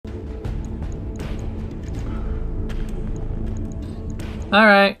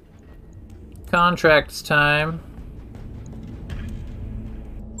Alright. Contracts time.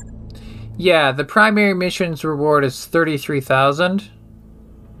 Yeah, the primary mission's reward is 33,000.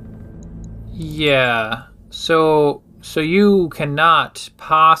 Yeah. So you cannot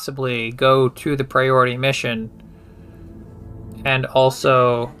possibly go to the priority mission and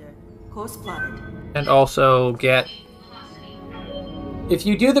also get... If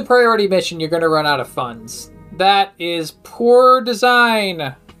you do the priority mission, you're going to run out of funds. That is poor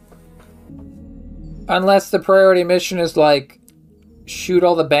design. Unless the priority mission is like, shoot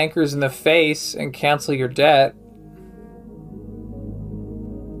all the bankers in the face and cancel your debt.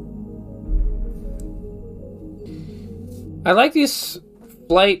 I like these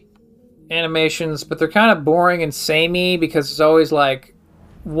flight animations, but they're kind of boring and samey because it's always like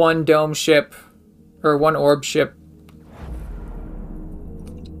one dome ship or one orb ship.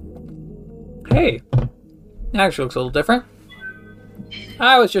 Hey, that actually looks a little different.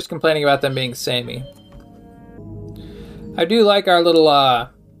 I was just complaining about them being samey. I do like our little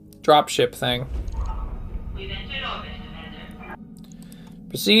dropship thing.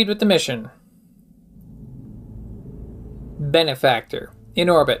 Proceed with the mission. Benefactor. In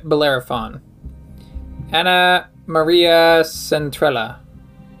orbit, Bellerophon. Anna Maria Centrella.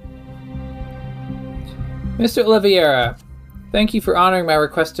 Mr. Oliveira, thank you for honoring my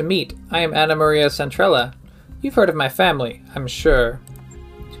request to meet. I am Anna Maria Centrella. You've heard of my family, I'm sure.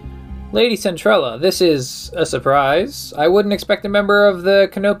 Lady Centrella, this is a surprise. I wouldn't expect a member of the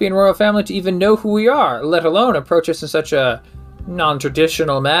Canopian royal family to even know who we are, let alone approach us in such a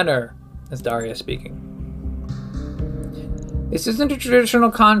non-traditional manner. That's Daria speaking. This isn't a traditional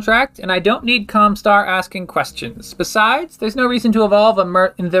contract, and I don't need Comstar asking questions. Besides, there's no reason to evolve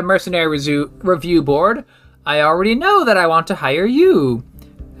in the Mercenary Review Board. I already know that I want to hire you.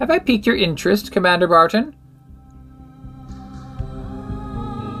 Have I piqued your interest, Commander Barton?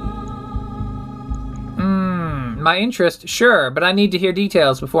 My interest? Sure, but I need to hear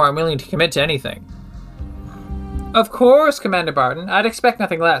details before I'm willing to commit to anything. Of course, Commander Barton. I'd expect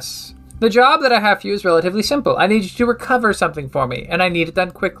nothing less. The job that I have for you is relatively simple. I need you to recover something for me, and I need it done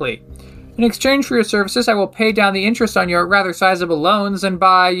quickly. In exchange for your services, I will pay down the interest on your rather sizable loans and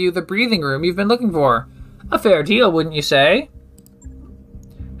buy you the breathing room you've been looking for. A fair deal, wouldn't you say?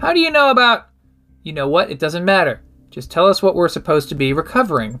 How do you know about... You know what? It doesn't matter. Just tell us what we're supposed to be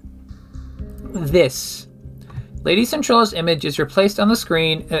recovering. This. Lady Centrella's image is replaced on the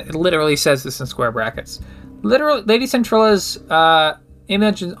screen. It literally says this in square brackets. Lady Centrella's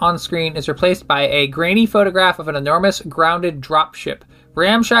image on screen is replaced by a grainy photograph of an enormous grounded dropship.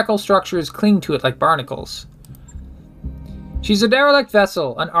 Ramshackle structures cling to it like barnacles. She's a derelict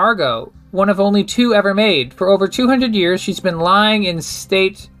vessel, an Argo, one of only 2 ever made. For over 200 years, she's been lying in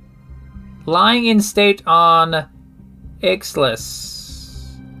state on Ixalis.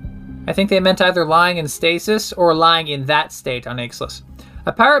 I think they meant either lying in stasis or lying in that state on Ixalis.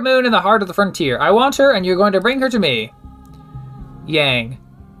 A pirate moon in the heart of the frontier. I want her, and you're going to bring her to me. Yang.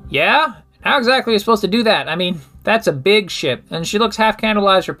 Yeah? How exactly are you supposed to do that? I mean, that's a big ship, and she looks half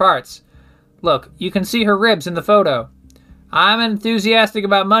cannibalized for parts. Look, you can see her ribs in the photo. I'm enthusiastic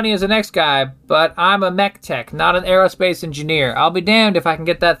about money as the next guy, but I'm a mech tech, not an aerospace engineer. I'll be damned if I can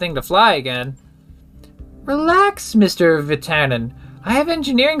get that thing to fly again. Relax, Mr. Vitanen. I have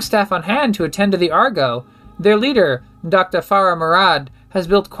engineering staff on hand to attend to the Argo. Their leader, Dr. Farah Murad, has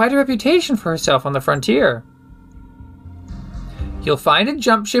built quite a reputation for herself on the frontier. You'll find a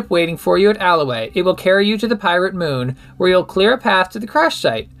jump ship waiting for you at Alloway. It will carry you to the pirate moon, where you'll clear a path to the crash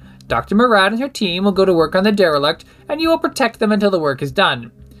site. Dr. Murad and her team will go to work on the derelict, and you will protect them until the work is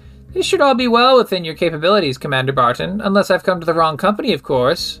done. This should all be well within your capabilities, Commander Barton, unless I've come to the wrong company, of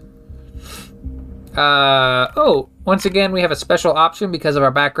course. Once again, we have a special option because of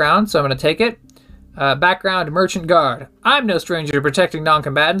our background, so I'm going to take it. Background, Merchant Guard. I'm no stranger to protecting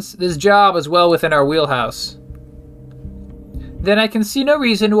non-combatants. This job is well within our wheelhouse. Then I can see no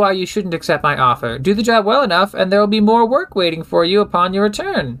reason why you shouldn't accept my offer. Do the job well enough, and there will be more work waiting for you upon your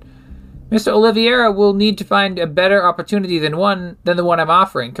return. Mr. Oliveira will need to find a better opportunity than the one I'm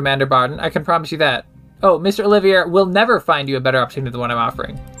offering, Commander Barton. I can promise you that. Oh, Mr. Oliveira will never find you a better opportunity than the one I'm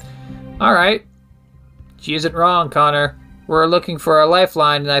offering. All right. She isn't wrong, Connor. We're looking for a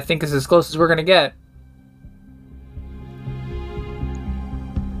lifeline, and I think it's as close as we're going to get.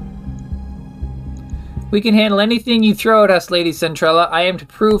 We can handle anything you throw at us, Lady Centrella. I aim to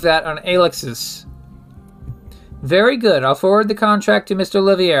prove that on Alexis. Very good. I'll forward the contract to Mr.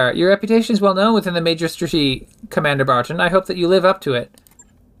 Olivier. Your reputation is well known within the Majesty, Commander Barton. I hope that you live up to it.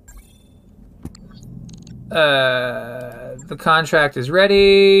 The contract is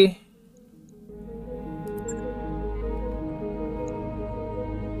ready.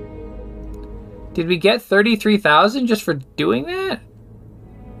 Did we get 33,000 just for doing that?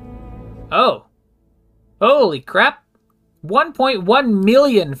 Oh. Holy crap. 1.1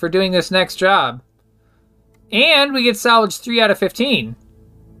 million for doing this next job. And we get salvage 3 out of 15.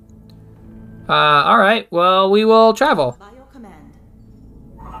 Alright, well, we will travel. Bio command.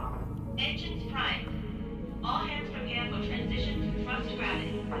 Engines primed. All hands prepare for transition to thrust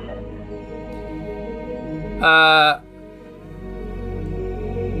gravity.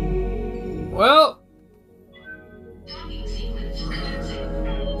 Well. Docking sequence commencing.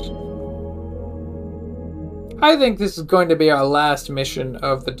 I think this is going to be our last mission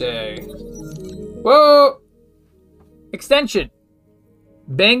of the day. Whoa! Extension.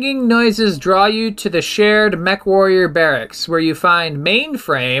 Banging noises draw you to the shared Mech Warrior barracks, where you find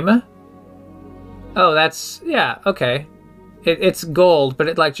Mainframe. Oh, that's... yeah, okay. It's gold, but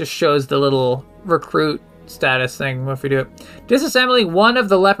it like just shows the little recruit status thing if we do it. Disassembling one of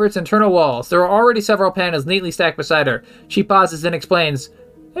the Leopard's internal walls. There are already several panels neatly stacked beside her. She pauses and explains,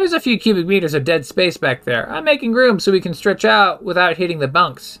 "There's a few cubic meters of dead space back there. I'm making room so we can stretch out without hitting the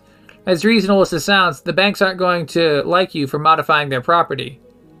bunks. As reasonable as this sounds, the banks aren't going to like you for modifying their property."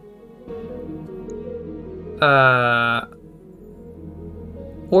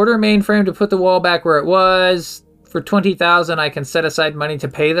 Order Mainframe to put the wall back where it was. For 20,000, I can set aside money to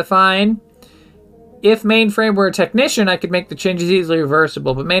pay the fine. If Mainframe were a technician, I could make the changes easily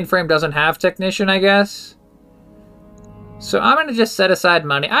reversible, but Mainframe doesn't have technician, I guess. So I'm going to just set aside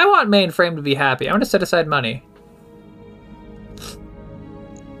money. I want Mainframe to be happy. I'm going to set aside money.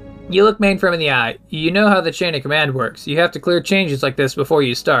 You look Mainframe in the eye. You know how the chain of command works. You have to clear changes like this before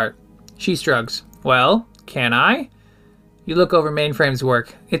you start. She shrugs. Well, can I? You look over Mainframe's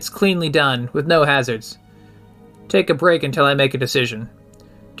work. It's cleanly done, with no hazards. Take a break until I make a decision.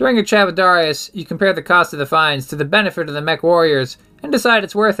 During your chat with Darius, you compare the cost of the fines to the benefit of the Mech Warriors and decide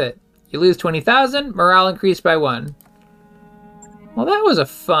it's worth it. You lose 20,000, morale increased by 1. Well, that was a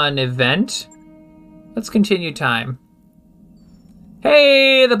fun event. Let's continue time.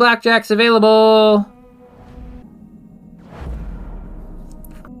 Hey, the blackjack's available!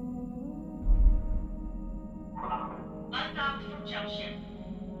 Undocked from jump ship.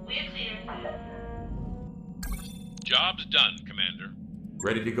 We're clear. Job's done, Commander.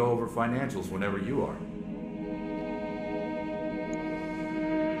 Ready to go over financials whenever you are.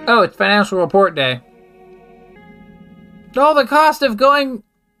 Oh, it's financial report day. Oh, the cost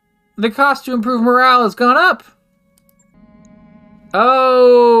to improve morale has gone up.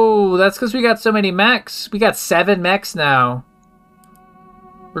 Oh, that's because we got so many mechs. We got 7 mechs now.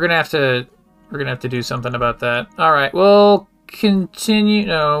 We're gonna have to do something about that. All right, we'll continue.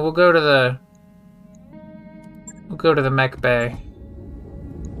 No, we'll go to the mech bay.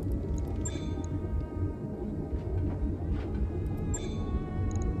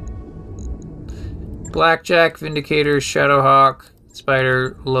 Blackjack, Vindicator, Shadowhawk,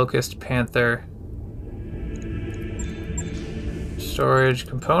 Spider, Locust, Panther. Storage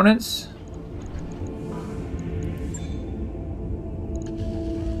components.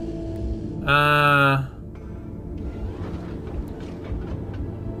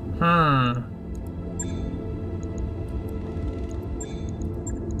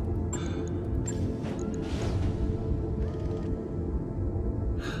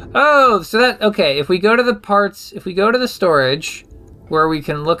 Oh, so that, okay, if we go to the parts, if we go to the storage, where we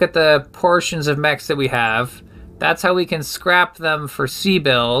can look at the portions of mechs that we have, that's how we can scrap them for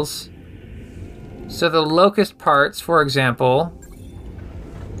C-bills. So the Locust parts, for example,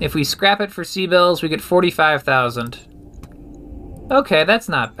 if we scrap it for C-bills, we get 45,000. Okay, that's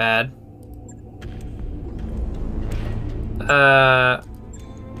not bad.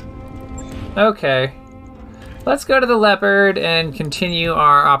 Okay. Let's go to the Leopard and continue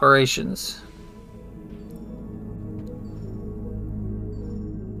our operations.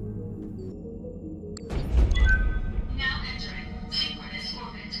 Now entering synchronous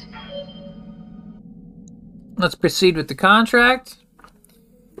orbit. Let's proceed with the contract.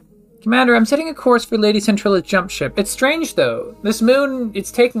 Commander, I'm setting a course for Lady Centrilla's jump ship. It's strange, though. This moon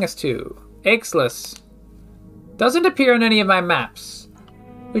it's taking us to, Ixalis, doesn't appear on any of my maps,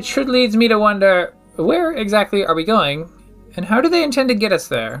 which leads me to wonder, where exactly are we going, and how do they intend to get us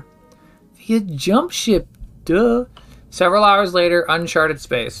there? Via jump ship, duh. Several hours later, uncharted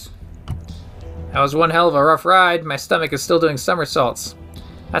space. That was one hell of a rough ride. My stomach is still doing somersaults.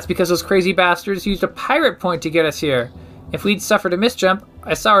 That's because those crazy bastards used a pirate point to get us here. If we'd suffered a misjump,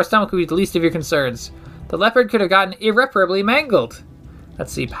 I saw our stomach would be the least of your concerns. The Leopard could have gotten irreparably mangled.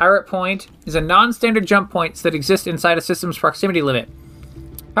 Let's see, pirate point is a non-standard jump point that exists inside a system's proximity limit.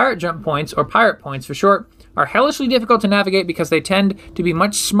 Pirate jump points, or pirate points for short, are hellishly difficult to navigate because they tend to be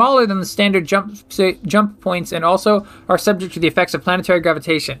much smaller than the standard jump points and also are subject to the effects of planetary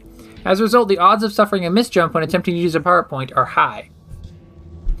gravitation. As a result, the odds of suffering a misjump when attempting to use a power point are high.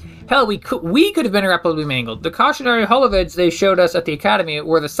 Hell, we could have been irreparably mangled. The cautionary holovids they showed us at the academy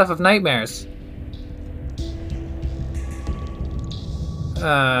were the stuff of nightmares.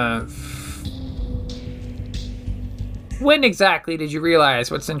 When exactly did you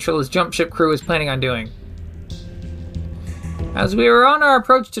realize what Centrilla's jump ship crew was planning on doing? As we were on our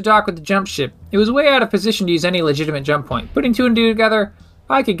approach to dock with the jump ship, it was way out of position to use any legitimate jump point. Putting two and two together,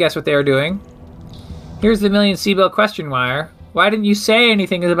 I could guess what they were doing. Here's the million Seabell question wire. Why didn't you say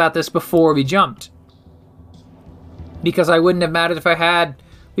anything about this before we jumped? Because I wouldn't have mattered if I had.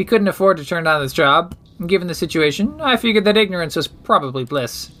 We couldn't afford to turn down this job. Given the situation, I figured that ignorance was probably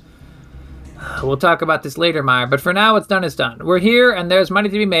bliss. We'll talk about this later, Meyer, but for now, what's done is done. We're here, and there's money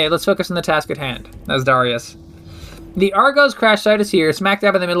to be made. Let's focus on the task at hand. That's Darius. The Argo's crash site is here, smack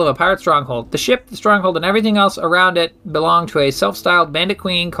dab in the middle of a pirate stronghold. The ship, the stronghold, and everything else around it belong to a self-styled bandit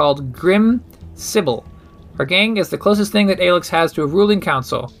queen called Grim Sybil. Her gang is the closest thing that Alex has to a ruling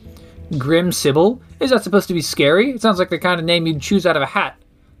council. Grim Sybil? Is that supposed to be scary? It sounds like the kind of name you'd choose out of a hat.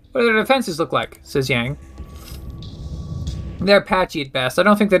 What do their defenses look like? Says Yang. They're patchy at best. I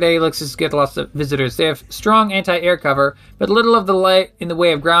don't think that Alex's get lots of visitors. They have strong anti-air cover, but little of the light in the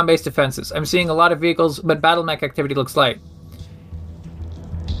way of ground-based defenses. I'm seeing a lot of vehicles, but battle mech activity looks light.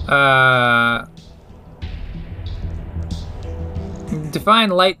 Define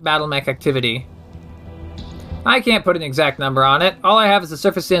light battle mech activity. I can't put an exact number on it. All I have is the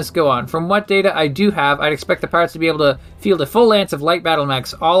surface stance to go on. From what data I do have, I'd expect the pirates to be able to field a full lance of light battle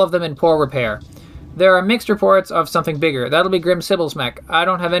mechs, all of them in poor repair. There are mixed reports of something bigger. That'll be Grim Sybil's mech. I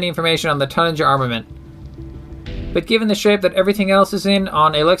don't have any information on the tonnage or armament. But given the shape that everything else is in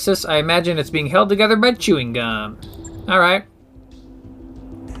on Alexis, I imagine it's being held together by chewing gum. Alright.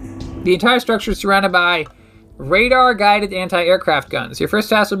 The entire structure is surrounded by radar-guided anti-aircraft guns. Your first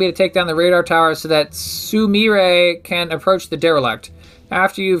task will be to take down the radar tower so that Sumire can approach the derelict.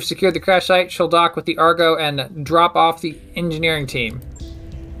 After you've secured the crash site, she'll dock with the Argo and drop off the engineering team.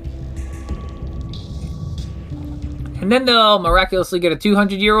 And then they'll miraculously get a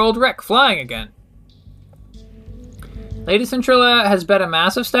 200-year-old wreck flying again. Lady Centrilla has bet a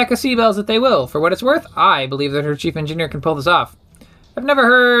massive stack of Seabells that they will. For what it's worth, I believe that her chief engineer can pull this off. I've never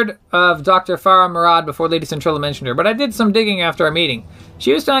heard of Dr. Farah Murad before Lady Centrilla mentioned her, but I did some digging after our meeting.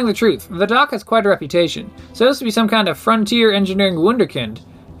 She was telling the truth. The doc has quite a reputation. Supposed to be some kind of frontier engineering wunderkind,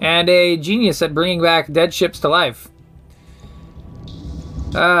 and a genius at bringing back dead ships to life.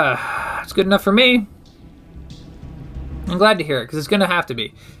 It's good enough for me. I'm glad to hear it, because it's going to have to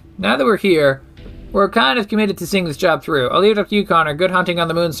be. Now that we're here, we're kind of committed to seeing this job through. I'll leave it up to you, Connor. Good hunting on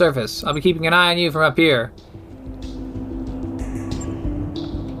the moon's surface. I'll be keeping an eye on you from up here.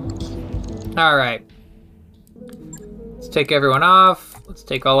 Alright. Let's take everyone off. Let's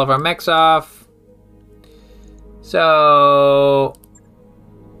take all of our mechs off. So,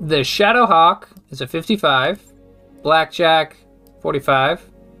 the Shadowhawk is a 55. Blackjack, 45.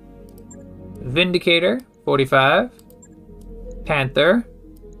 Vindicator, 45. Panther,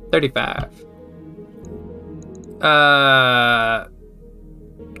 35.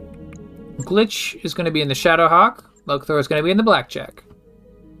 Glitch is going to be in the Shadowhawk. Locathor is going to be in the Blackjack.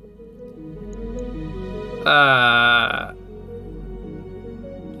 I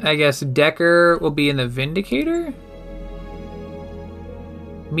guess Decker will be in the Vindicator?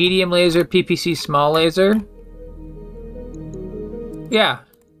 Medium laser, PPC small laser. Yeah.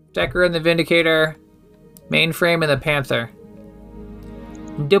 Decker in the Vindicator. Mainframe in the Panther.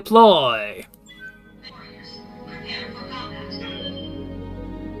 Deploy! Warriors, prepare for combat.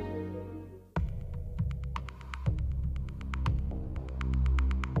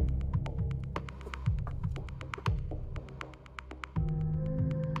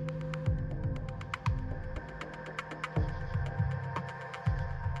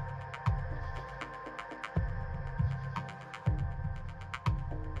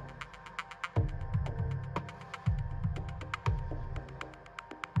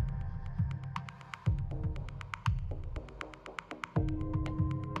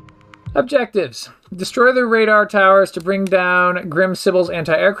 Objectives. Destroy the radar towers to bring down Grim Sybil's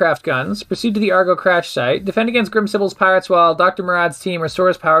anti-aircraft guns. Proceed to the Argo crash site. Defend against Grim Sybil's pirates while Dr. Murad's team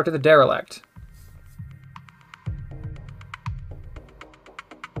restores power to the derelict.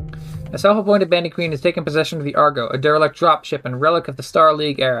 A self-appointed bandit queen has taken possession of the Argo, a derelict dropship and relic of the Star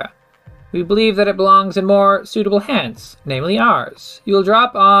League era. We believe that it belongs in more suitable hands, namely ours. You will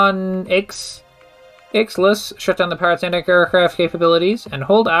drop on Ix Ixalis, shut down the pirates' anti-aircraft capabilities, and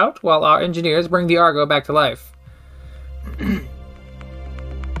hold out while our engineers bring the Argo back to life.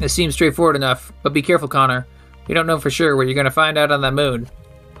 This seems straightforward enough, but be careful, Connor. We don't know for sure what you're going to find out on that moon.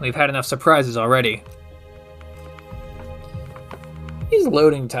 We've had enough surprises already. These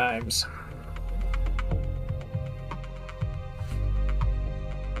loading times.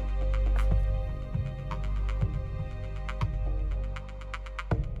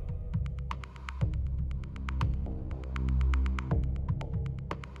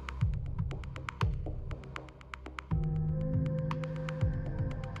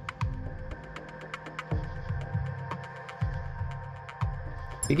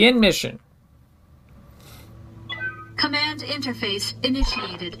 Begin mission. Command interface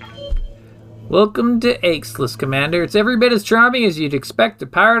initiated. Welcome to Ixalis, Commander. It's every bit as charming as you'd expect a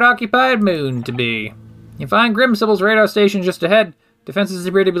pirate-occupied moon to be. You find Grimsible's radar station just ahead. Defenses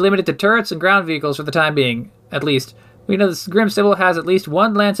appear to be limited to turrets and ground vehicles for the time being. At least, we know this Grimsibble has at least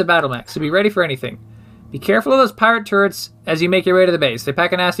one Lancer battle mech, so be ready for anything. Be careful of those pirate turrets as you make your way to the base. They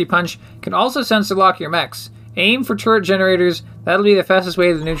pack a nasty punch, can also sensor lock your mechs. Aim for turret generators. That'll be the fastest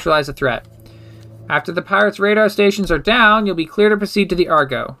way to neutralize the threat. After the pirates' radar stations are down, you'll be clear to proceed to the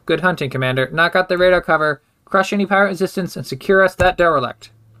Argo. Good hunting, Commander. Knock out the radar cover, crush any pirate resistance, and secure us that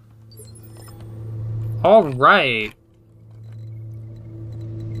derelict. Alright.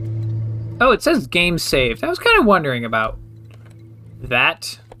 Oh, it says game saved. I was kind of wondering about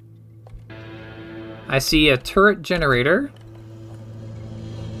that. I see a turret generator.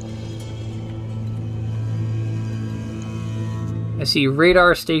 I see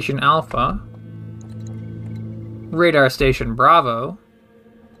Radar Station Alpha. Radar Station Bravo.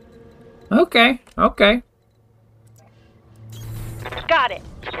 Okay, okay. Got it.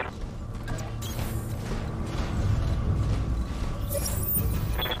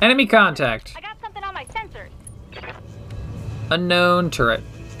 Enemy contact. I got something on my sensors. Unknown turret.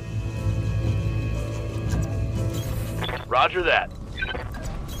 Roger that.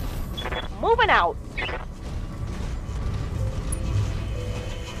 Moving out.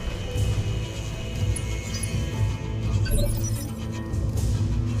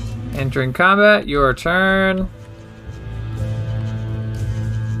 Entering combat, your turn.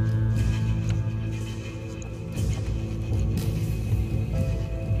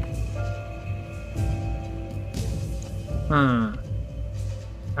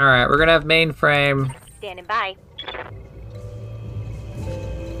 Alright, we're gonna have mainframe. Standing by.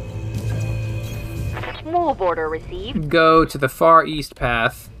 Move order received. Go to the far east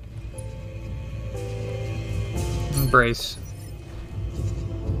path. Embrace.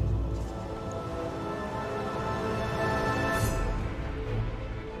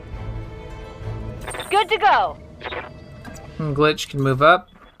 Good to go. Glitch can move up.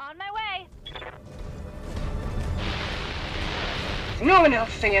 On my way. No one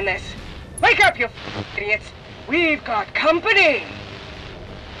else singing this. Wake up, you idiots. We've got company.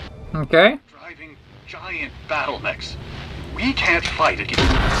 Okay. Driving giant battle mechs. We can't fight against.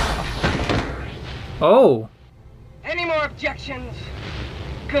 Oh. Any more objections?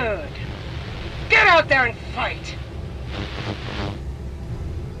 Good. Get out there and fight.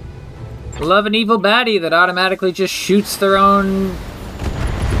 Love an evil baddie that automatically just shoots their own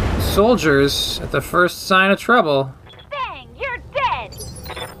soldiers at the first sign of trouble. Bang! You're dead.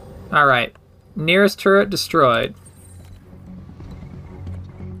 Alright. Nearest turret destroyed.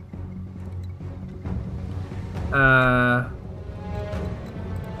 I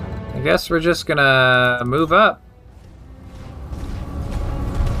guess we're just gonna move up.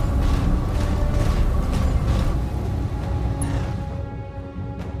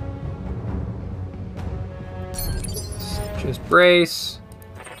 Just brace.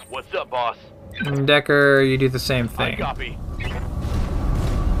 What's up, boss? And Decker, you do the same I thing. copy.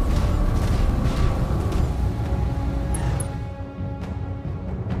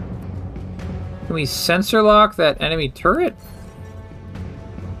 Can we sensor lock that enemy turret?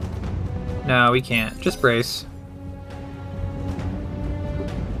 No, we can't. Just brace.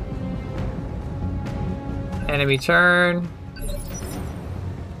 Enemy turn.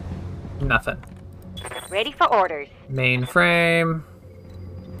 Nothing. Ready for orders. Mainframe.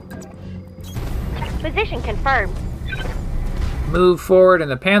 Position confirmed. Move forward in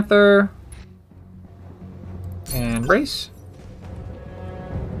the Panther. And brace.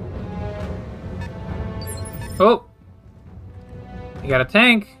 Oh! You got a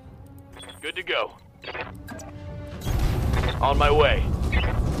tank. Good to go. On my way.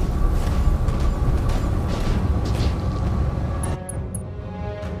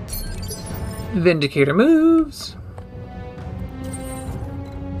 Vindicator moves.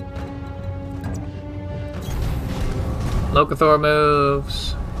 Locathor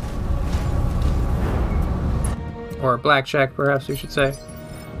moves. Or Blackjack, perhaps we should say.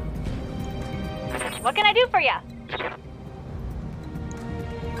 What can I do for you?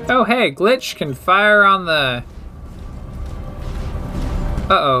 Oh, hey, Glitch can fire on the...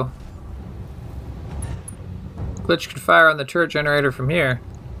 Uh-oh. Glitch can fire on the turret generator from here.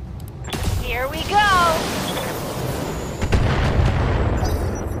 Here we go!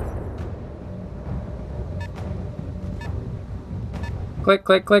 Click,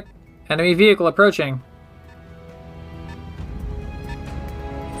 click, click. Enemy vehicle approaching.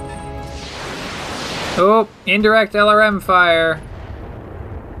 Oh, indirect LRM fire.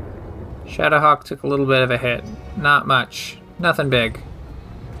 Shadowhawk took a little bit of a hit. Not much. Nothing big.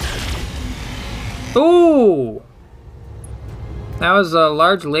 Ooh! That was a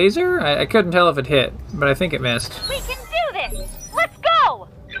large laser? I couldn't tell if it hit, but I think it missed. We can do this! Let's go!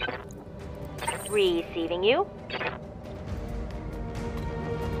 Receiving you.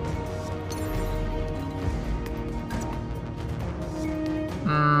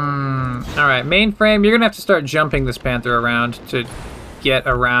 Alright, mainframe, you're gonna have to start jumping this Panther around to get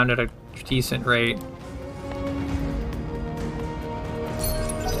around at a decent rate.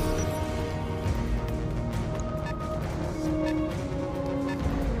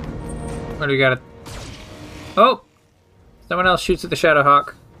 What do we got? Oh! Someone else shoots at the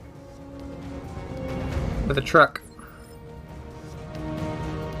Shadowhawk. With a truck.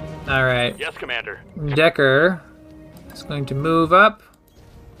 Alright. Yes, Commander. Decker is going to move up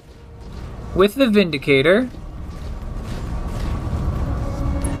with the Vindicator.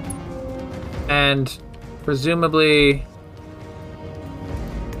 And presumably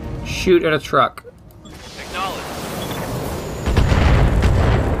shoot at a truck. Acknowledged.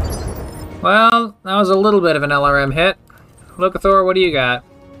 Well, that was a little bit of an LRM hit. Locathor, what do you got?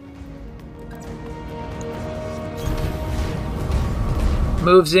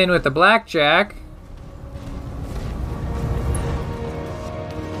 Moves in with the Blackjack.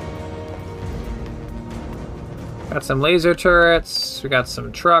 Got some laser turrets. We got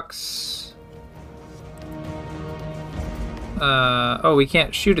some trucks. Oh, we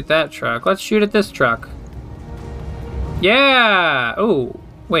can't shoot at that truck. Let's shoot at this truck. Yeah! Oh,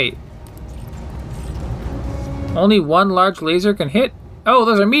 wait. Only one large laser can hit? Oh,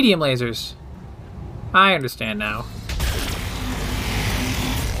 those are medium lasers. I understand now.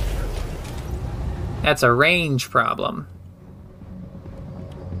 That's a range problem.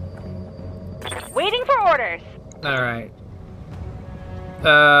 Waiting for orders. Alright.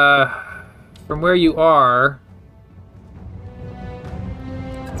 From where you are...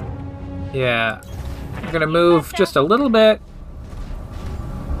 Yeah. We're gonna move just a little bit.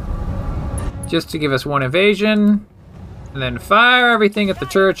 Just to give us one evasion. And then fire everything at the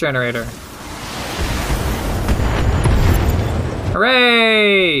turret generator.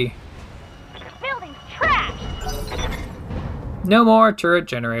 Hooray! Building's trashed. No more turret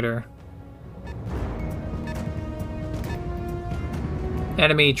generator.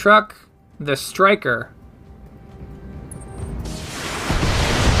 Enemy truck, the Striker.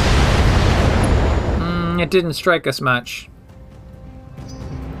 It didn't strike us much.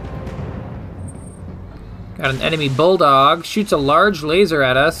 Got an enemy Bulldog, shoots a large laser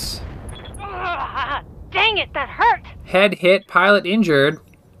at us. Ugh, dang it, that hurt. Head hit, pilot injured.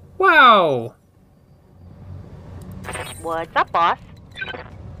 Wow! What's up, boss?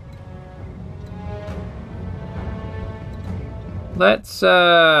 Let's,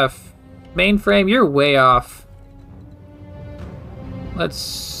 mainframe, you're way off.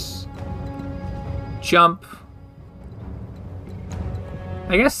 Let's jump.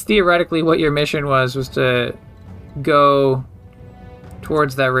 I guess theoretically what your mission was to go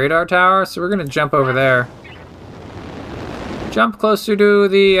towards that radar tower, so we're gonna jump over there. Jump closer to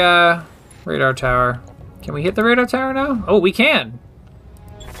the, radar tower. Can we hit the radar tower now? Oh, we can!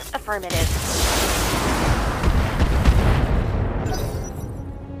 Affirmative.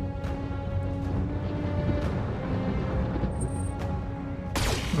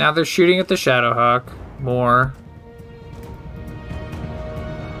 Now they're shooting at the Shadowhawk. More.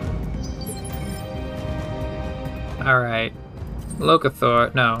 Alright.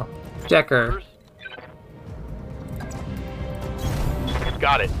 Locathor. No. Decker.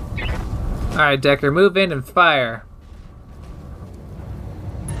 Got it. Alright, Decker. Move in and fire.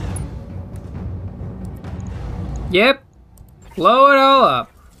 Yep. Blow it all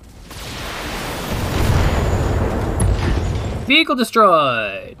up. Vehicle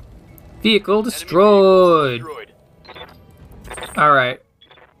destroyed. Vehicle destroyed. Alright.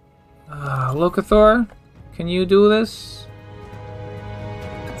 Locathor, can you do this?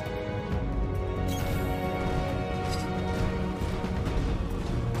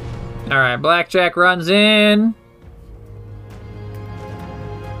 Alright, Blackjack runs in.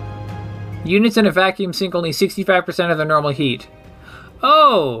 Units in a vacuum sink only 65% of their normal heat.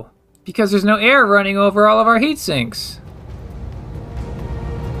 Oh! Because there's no air running over all of our heat sinks.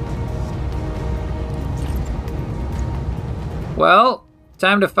 Well,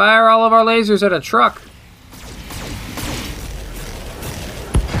 time to fire all of our lasers at a truck.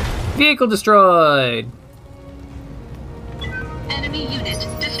 Vehicle destroyed. Enemy unit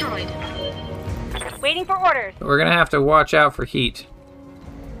destroyed. Waiting for orders. We're gonna have to watch out for heat.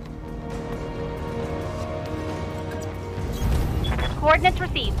 Coordinates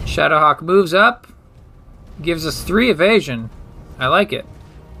received. Shadowhawk moves up, gives us 3 evasion. I like it.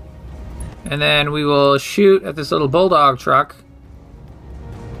 And then we will shoot at this little bulldog truck.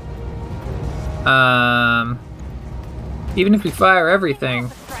 Even if we fire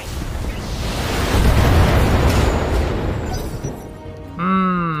everything.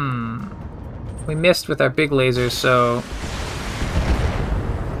 We missed with our big lasers, so...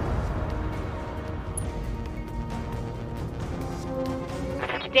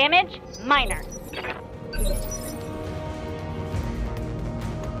 Damage minor.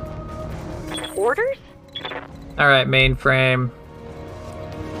 Orders? Alright, mainframe.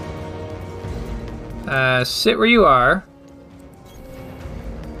 Sit where you are.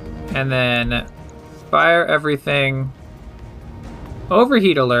 And then fire everything.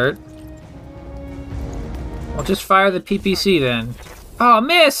 Overheat alert. I'll just fire the PPC then. Oh,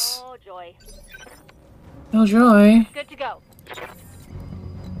 miss! Oh, joy. No joy. Good to go.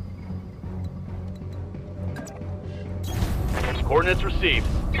 Coordinates received.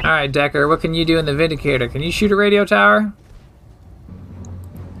 Alright, Decker, what can you do in the Vindicator? Can you shoot a radio tower?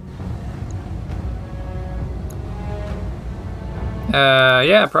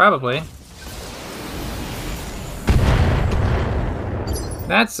 Yeah, probably.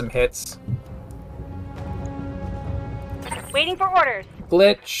 That's some hits. Waiting for orders.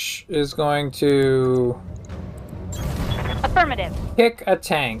 Glitch is going to Affirmative. pick a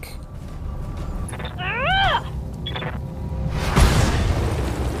tank. Ah!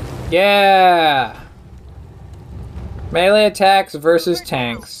 Yeah! Melee attacks versus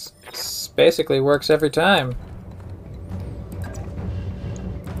tanks. This basically works every time.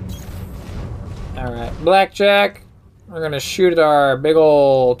 Alright, Blackjack. We're gonna shoot at our big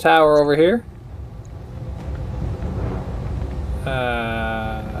ol' tower over here.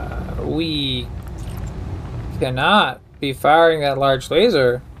 We cannot be firing that large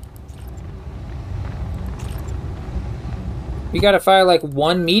laser. We gotta fire like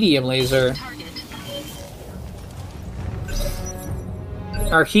one medium laser. Target.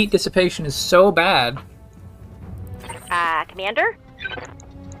 Our heat dissipation is so bad. Commander?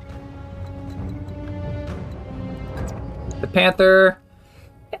 The Panther...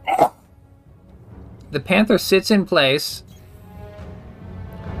 The Panther sits in place.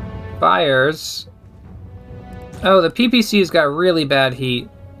 Fires. Oh, the PPC's got really bad heat.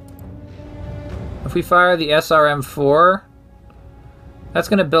 If we fire the SRM-4, that's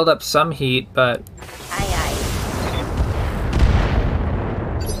gonna build up some heat, but... Aye,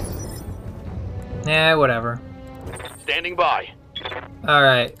 Eh, whatever. Standing by.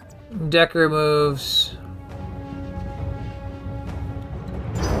 Alright. Decker moves.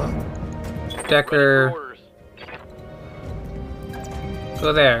 Decker... Orders.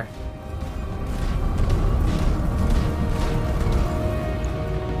 Go there.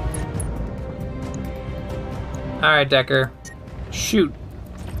 Alright, Decker. Shoot.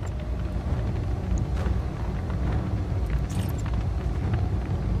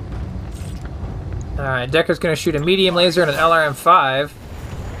 Alright, Decker's gonna shoot a medium laser and an LRM-5.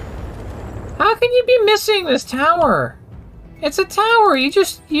 How can you be missing this tower? It's a tower, you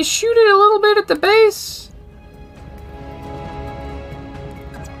shoot it a little bit at the base.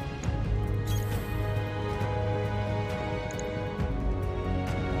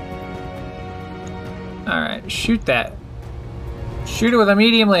 Alright, shoot that. Shoot it with a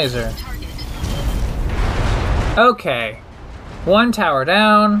medium laser. Target. Okay. One tower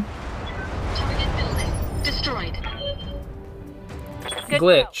down. Target building destroyed. Good to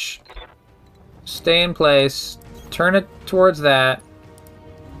Glitch. Stay in place. Turn it towards that.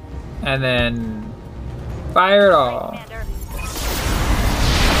 And then fire it go, all. Commander.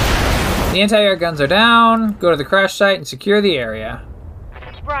 The anti-air guns are down. Go to the crash site and secure the area.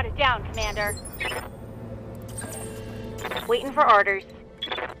 Brought it down, Commander. Waiting for orders.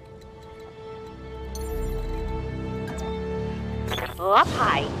 Up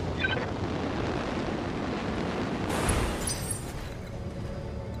high.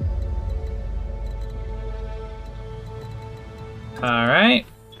 Alright.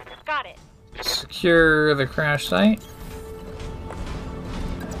 Got it. Secure the crash site.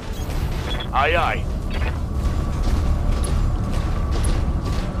 Aye, aye.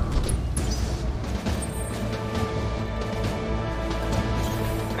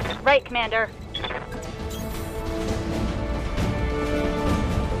 Right, Commander.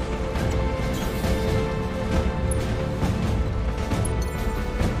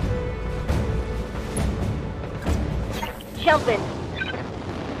 Jumping.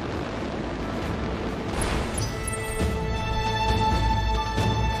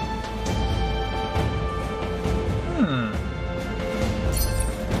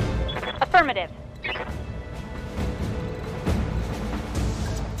 Affirmative.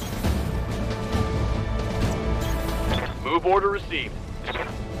 Move order received.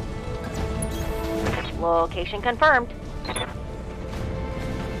 Location confirmed.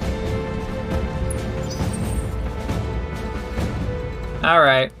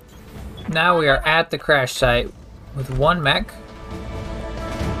 Alright. Now we are at the crash site with one mech.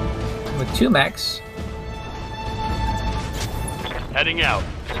 With two mechs. Heading out.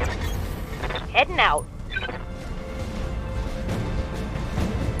 Heading out.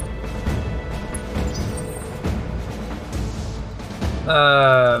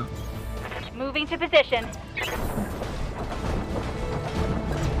 Moving to position.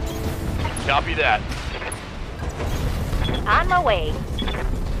 Copy that. On my way.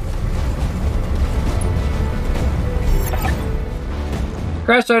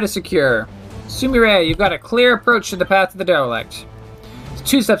 Crash site is secure. Sumire, you've got a clear approach to the path of the derelict. It's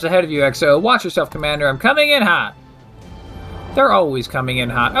 2 steps ahead of you, XO. Watch yourself, Commander. I'm coming in hot. They're always coming in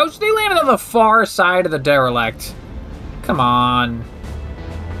hot. Oh, so they landed on the far side of the derelict. Come on.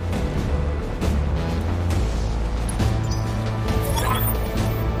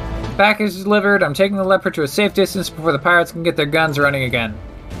 Package is delivered. I'm taking the Leopard to a safe distance before the pirates can get their guns running again.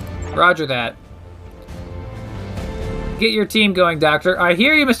 Roger that. Get your team going, Doctor. I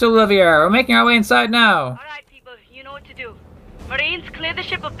hear you, Mr. Olivier. We're making our way inside now. Alright, people, you know what to do. Marines, clear the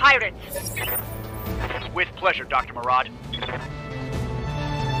ship of pirates. With pleasure, Dr. Murad.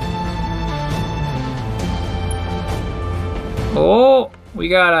 Oh, we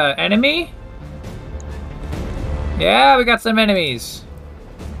got an enemy? Yeah, we got some enemies.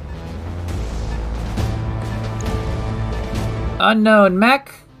 Unknown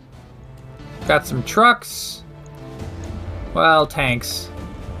mech. Got some trucks. Well, tanks.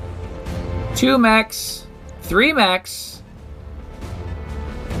 2 mechs. 3 mechs.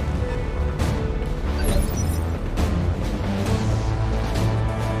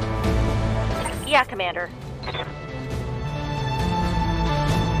 Yeah, Commander.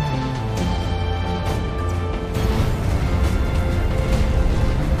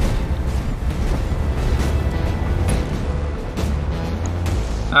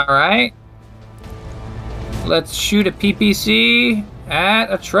 Alright. Let's shoot a PPC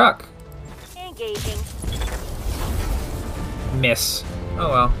at a truck. Engaging. Miss. Oh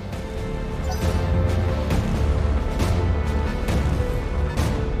well.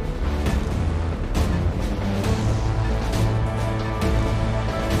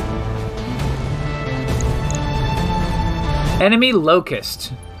 Enemy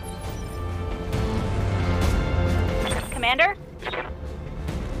Locust. Commander?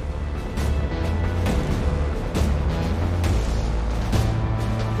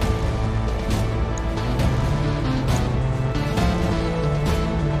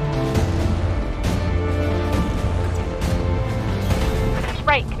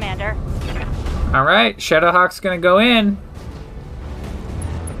 Right, Commander. Alright, Shadowhawk's gonna go in.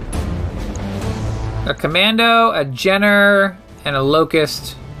 A Commando, a Jenner, and a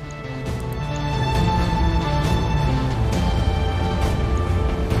Locust.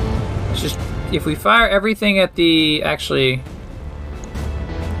 It's just, if we fire everything at the, actually...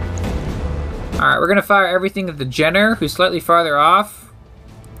 Alright, we're gonna fire everything at the Jenner, who's slightly farther off.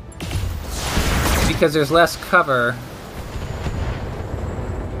 Because there's less cover.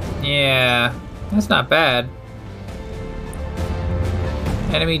 Yeah, that's not bad.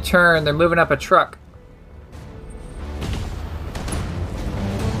 Enemy turn, they're moving up a truck.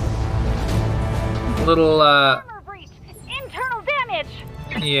 Little, Armor breach! Internal damage!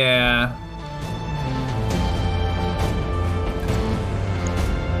 yeah.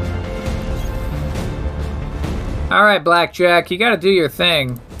 Alright, Blackjack, you gotta do your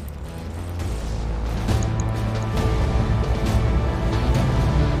thing.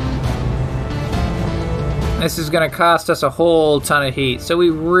 This is gonna cost us a whole ton of heat, so we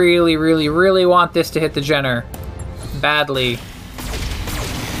really, really, really want this to hit the Jenner. Badly.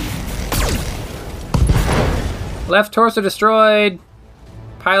 Left torso destroyed.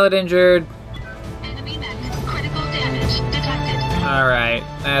 Pilot injured. Enemy mech. Critical damage detected. Alright,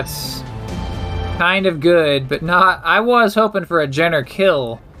 that's kind of good, but not... I was hoping for a Jenner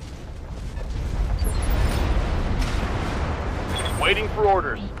kill. Waiting for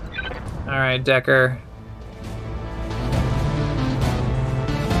orders. Alright, Decker.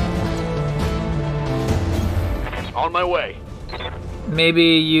 On my way. Maybe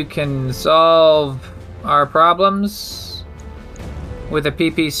you can solve our problems with a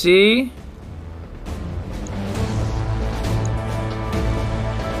PPC.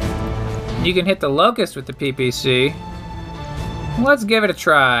 You can hit the Locust with the PPC. Let's give it a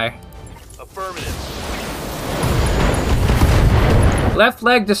try. Affirmative. Left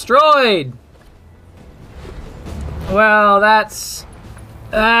leg destroyed! Well, that's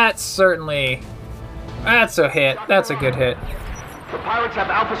certainly... That's a hit. That's a good hit. The pilots have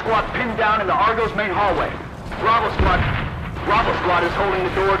Alpha Squad pinned down in the Argo's main hallway. Bravo Squad is holding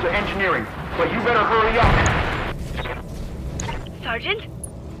the door to engineering, but you better hurry up. Sergeant?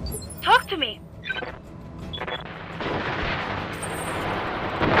 Talk to me.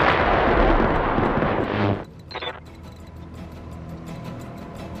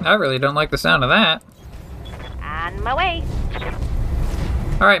 I really don't like the sound of that. On my way.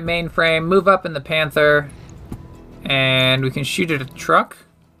 Alright, mainframe, move up in the Panther. And we can shoot at a truck.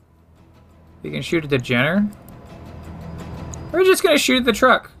 We can shoot at the Jenner. We're just gonna shoot at the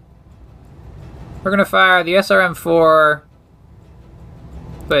truck. We're gonna fire the SRM-4,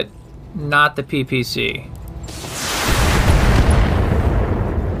 but not the PPC.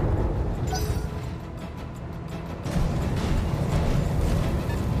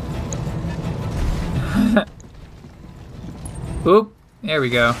 Oop, there we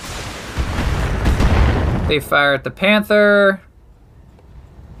go. They fire at the Panther.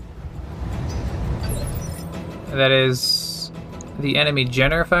 That is, the enemy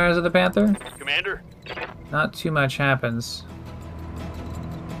Jenner fires at the Panther. Commander? Not too much happens.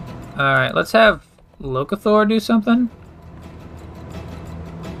 Alright, let's have Locathor do something.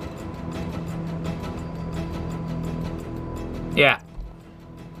 Yeah.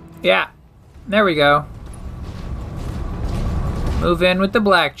 Yeah. There we go. Move in with the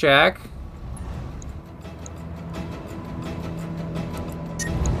Blackjack.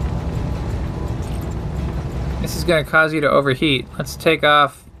 This is going to cause you to overheat. Let's take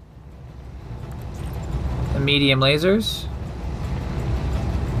off the medium lasers.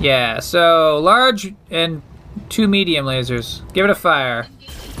 Yeah, so large and 2 medium lasers. Give it a fire.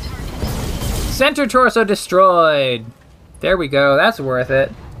 Center torso destroyed. There we go. That's worth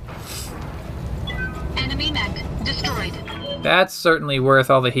it. Enemy mech destroyed. That's certainly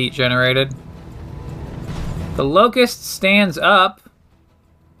worth all the heat generated. The Locust stands up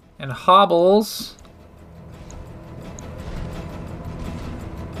and hobbles.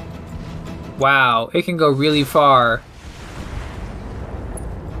 Wow, it can go really far.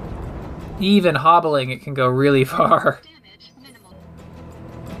 Even hobbling, it can go really far. Damage minimal.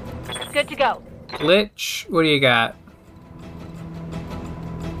 Good to go. Glitch, what do you got?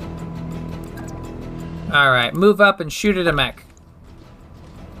 Alright, move up and shoot at a mech.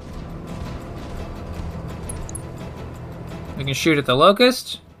 We can shoot at the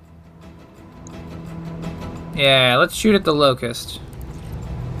Locust. Yeah, let's shoot at the Locust.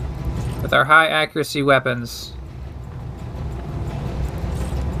 With our high accuracy weapons.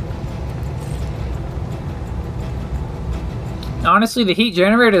 Honestly, the heat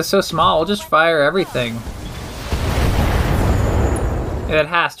generator is so small, we'll just fire everything. It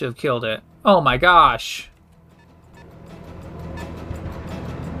has to have killed it. Oh my gosh.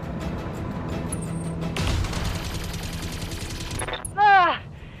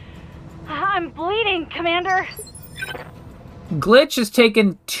 I'm bleeding, Commander. Glitch has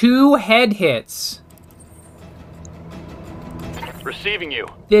taken 2 head hits. Receiving you.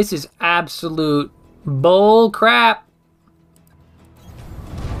 This is absolute bull crap.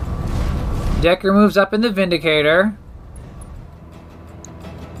 Decker moves up in the Vindicator.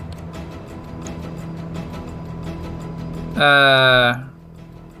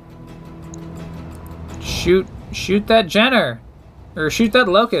 Shoot that Jenner. Or shoot that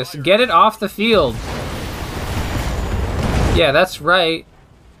Locust. Get it off the field. Yeah, that's right.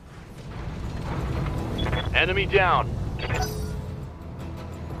 Enemy down.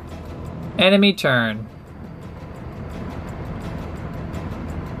 Enemy turn.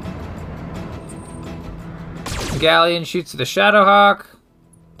 Galleon shoots the Shadowhawk.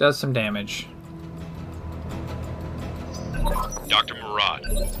 Does some damage. Dr. Murad,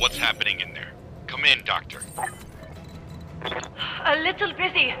 what's happening in there? Come in, Doctor. A little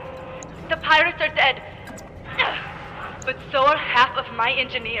busy. The pirates are dead. but so are half of my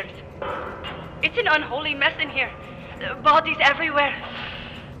engineers. It's an unholy mess in here. Bodies everywhere.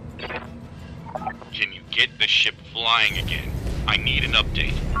 Can you get the ship flying again? I need an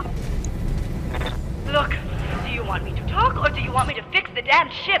update. Look, do you want me to talk or do you want me to fix the damn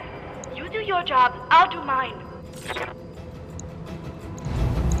ship? You do your job, I'll do mine.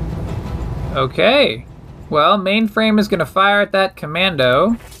 Okay. Well, mainframe is gonna fire at that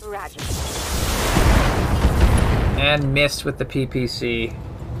commando. Roger. And missed with the PPC.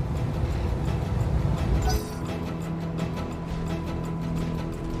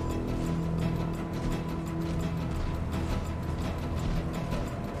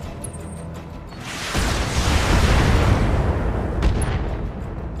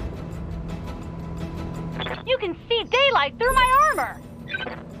 You can see daylight through my armor.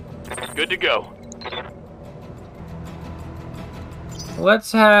 Good to go.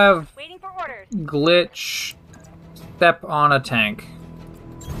 Let's have Waiting for orders. Glitch step on a tank.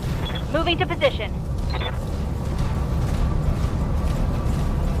 Moving to position.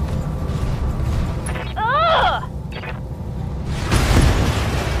 Ugh!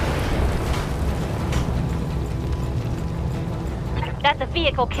 That's a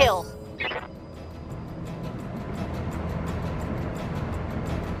vehicle kill.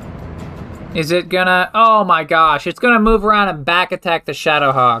 Is it gonna... Oh my gosh, it's gonna move around and back attack the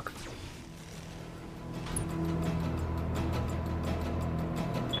Shadowhawk.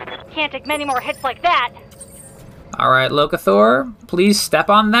 Can't take many more hits like that. Alright, Locathor, please step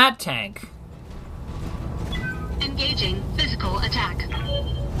on that tank. Engaging physical attack.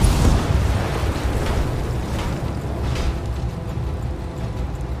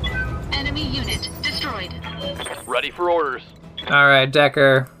 Enemy unit destroyed. Ready for orders. Alright,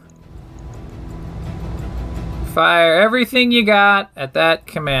 Decker. Fire everything you got at that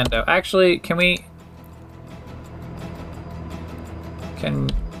commando. Actually, can we... Can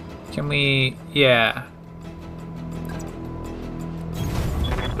we... Yeah.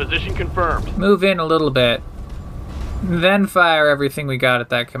 Position confirmed. Move in a little bit. Then fire everything we got at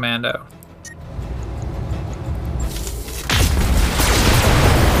that commando.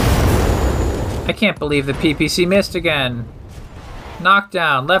 I can't believe the PPC missed again.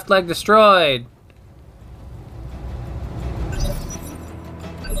 Knockdown, left leg destroyed.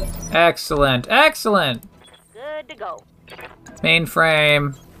 Excellent, excellent. Good to go.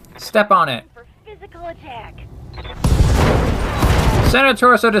 Mainframe, step on it. For physical attack. Center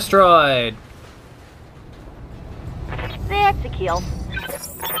torso destroyed. That's a kill.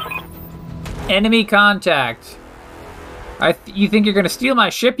 Enemy contact. You think you're gonna steal my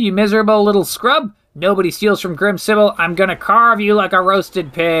ship, you miserable little scrub? Nobody steals from Grim Sybil. I'm gonna carve you like a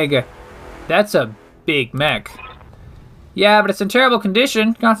roasted pig. That's a big mech. Yeah, but it's in terrible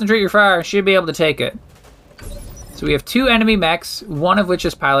condition. Concentrate your fire. Should be able to take it. So we have 2 enemy mechs, one of which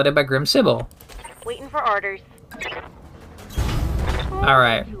is piloted by Grim Sybil. Waiting for orders.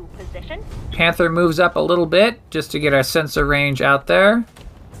 Alright. To position. Panther moves up a little bit just to get our sensor range out there.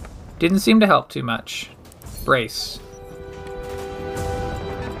 Didn't seem to help too much. Brace.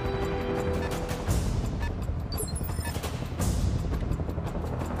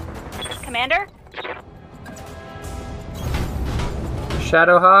 Commander?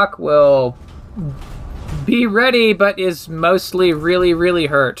 Shadowhawk will be ready, but is mostly really, really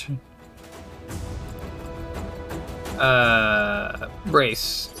hurt.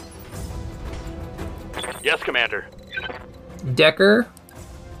 Brace. Yes, Commander. Decker,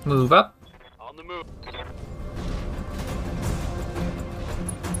 move up. On the move.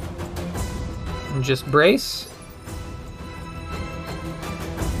 And just brace.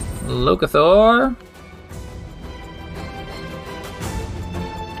 Locathor.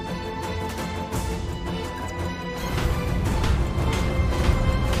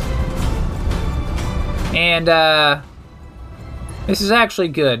 And, this is actually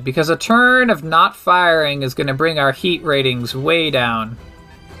good, because a turn of not firing is going to bring our heat ratings way down.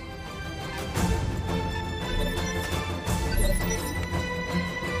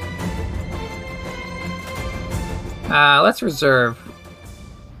 Let's reserve.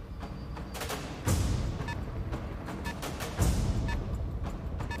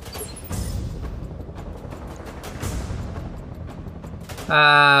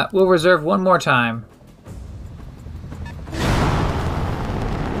 We'll reserve one more time.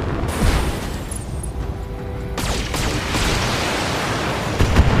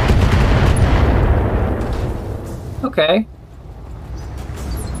 Okay.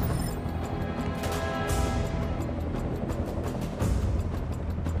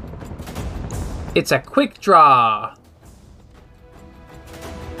 It's a quick draw.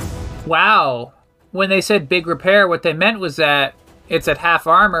 Wow. when they said big repair, what they meant was that it's at half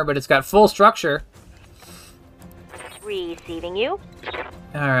armor, but it's got full structure. Receiving you.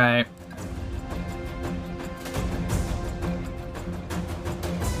 Alright.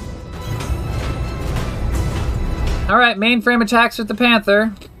 Alright, mainframe attacks with the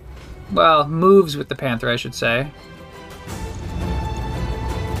Panther. Well, moves with the Panther, I should say.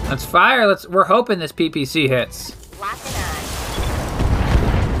 Let's fire. We're hoping this PPC hits.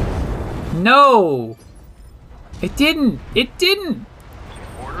 No! It didn't! It didn't!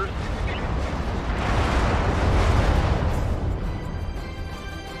 Orders?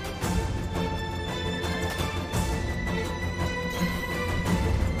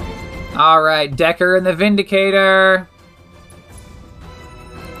 Alright, Decker and the Vindicator.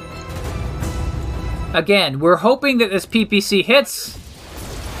 Again, we're hoping that this PPC hits.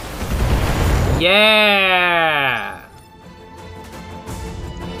 Yeah!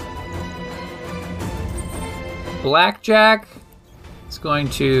 Blackjack is going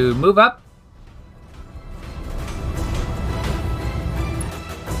to move up.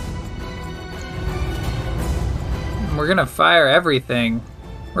 We're gonna fire everything.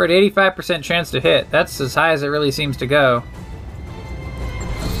 We're at 85% chance to hit. That's as high as it really seems to go.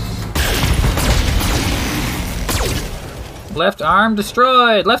 Left arm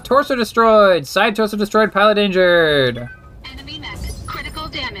destroyed. Left torso destroyed. Side torso destroyed. Pilot injured. Enemy mech. Critical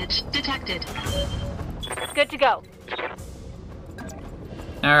damage detected. Good to go.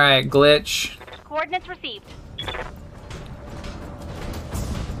 Alright, glitch. Coordinates received.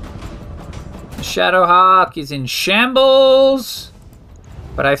 Shadowhawk is in shambles.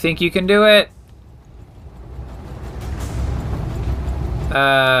 But I think you can do it.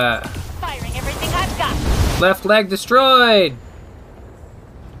 Firing everything I've got. Left leg destroyed.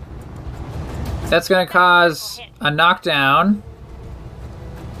 That's gonna cause a knockdown,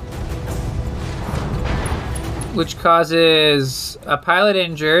 which causes a pilot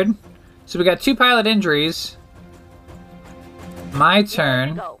injured. So we got 2 pilot injuries. My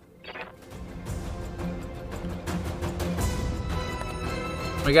turn. Go.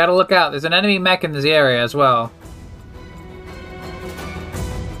 We gotta look out. There's an enemy mech in this area as well.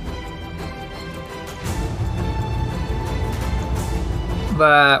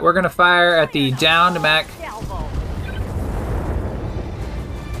 But we're gonna fire at the downed mech.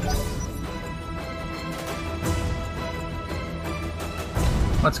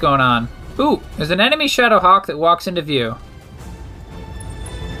 What's going on? Ooh, there's an enemy Shadowhawk that walks into view.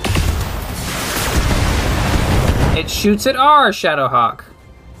 It shoots at our Shadowhawk,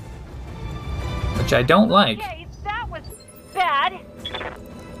 which I don't like. Okay, that was bad.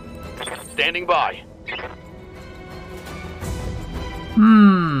 Standing by.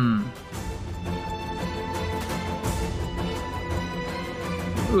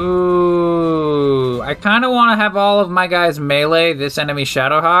 Ooh, I kind of want to have all of my guys melee this enemy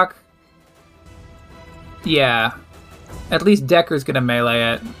Shadowhawk. Yeah, at least Decker's gonna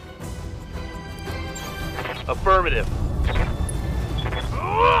melee it. Affirmative.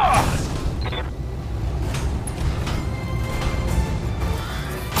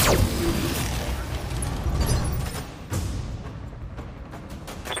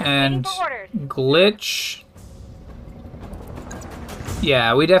 And glitch.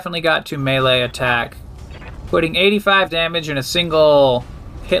 Yeah, we definitely got to melee attack. Putting 85 damage in a single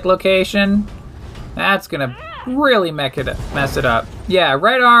hit location. That's gonna really mess it up. Yeah,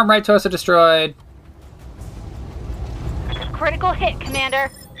 right arm, right torso destroyed. Critical hit, Commander.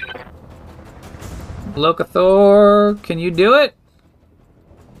 Locathor, can you do it?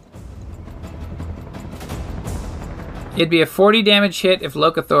 It'd be a 40 damage hit if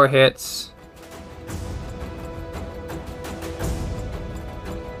Locathor hits.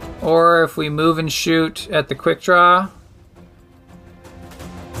 Or if we move and shoot at the quick draw.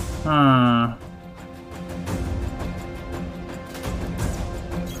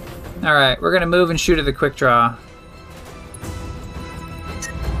 Alright, we're gonna move and shoot at the quick draw.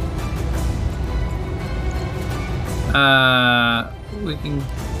 We can...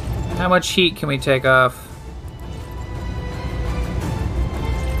 How much heat can we take off?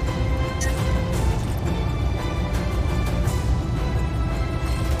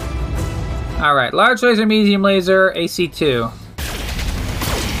 Alright, large laser, medium laser, AC2.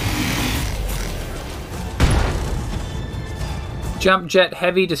 Jump jet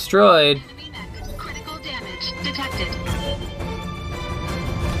heavy destroyed. Enemy mech. Critical damage detected.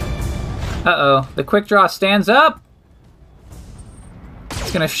 Uh-oh, the quick draw stands up!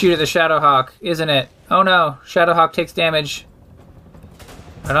 It's gonna shoot at the Shadowhawk, isn't it? Oh no, Shadowhawk takes damage.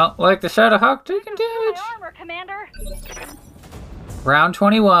 I don't like the Shadowhawk taking damage. My armor, Commander. Round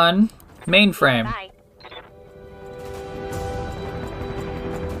 21. Mainframe. Bye.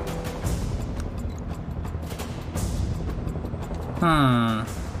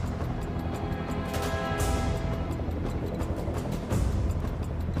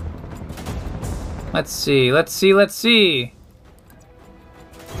 Let's see, let's see, let's see.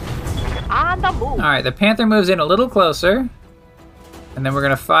 On the move. Alright, the Panther moves in a little closer. And then we're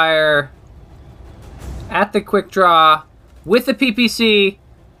gonna fire at the quick draw with the PPC.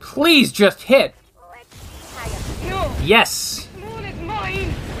 Please just hit. No! Yes! The moon is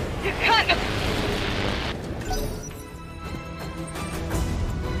mine! You can't...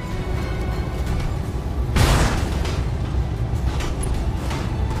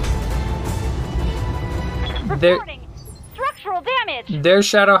 Reporting structural damage. Their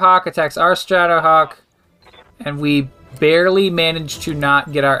Shadowhawk attacks our Shadowhawk, and we barely managed to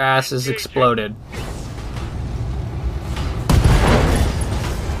not get our asses exploded.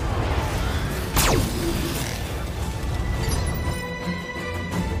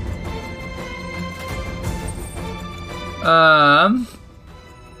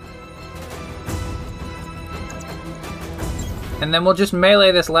 And then we'll just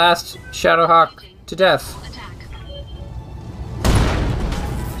melee this last Shadowhawk to death.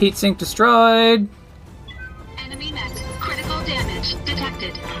 Heatsink destroyed. Enemy mech. Critical damage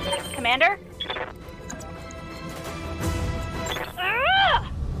detected. Commander?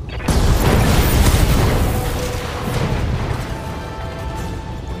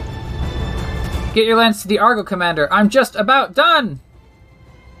 Get your lance to the Argo Commander. I'm just about done.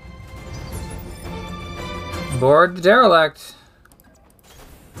 Board the derelict.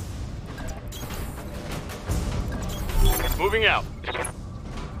 Moving out.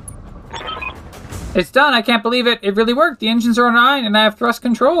 It's done. I can't believe it. It really worked. The engines are online and I have thrust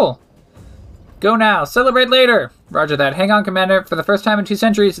control. Go now. Celebrate later. Roger that. Hang on, Commander. For the first time in 2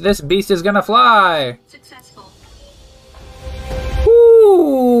 centuries, this beast is gonna fly. Successful.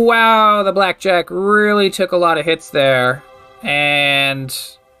 Ooh, wow. The Blackjack really took a lot of hits there. And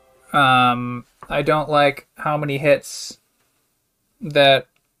I don't like how many hits that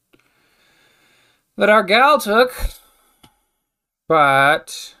our gal took.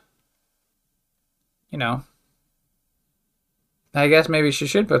 But, you know, I guess maybe she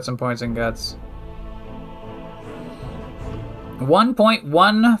should put some points in guts.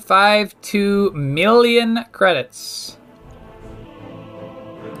 1.152 million credits.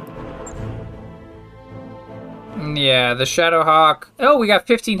 Yeah, the Shadowhawk. Oh, we got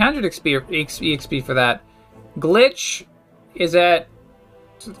 1,500 EXP for that. Glitch is at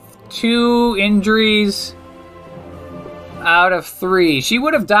 2 injuries out of 3. She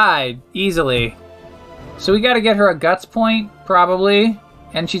would have died easily. So we got to get her a guts point, probably.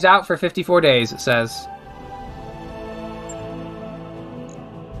 And she's out for 54 days, it says.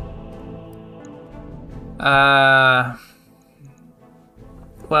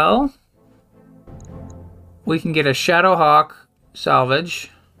 Well, we can get a Shadowhawk salvage,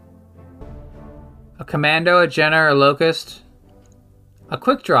 a Commando, a Jenner, a Locust, a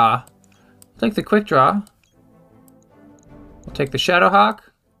Quick Draw. Take the Quick Draw. We'll take the Shadowhawk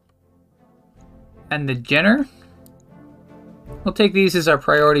and the Jenner. We'll take these as our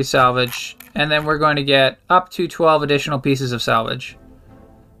priority salvage, and then we're going to get up to 12 additional pieces of salvage.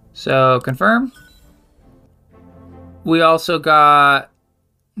 So, confirm. We also got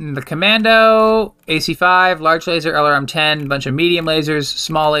the Commando, AC-5, large laser, LRM-10, bunch of medium lasers,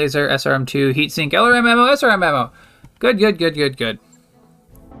 small laser, SRM-2, heatsink, LRM ammo, SRM ammo. Good, good, good, good, good.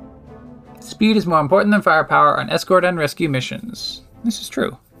 Speed is more important than firepower on escort and rescue missions. This is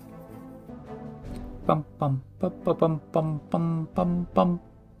true. Bum, bum, bum, bum, bum, bum, bum, bum.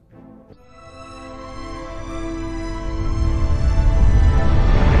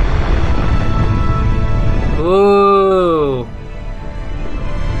 Ooh.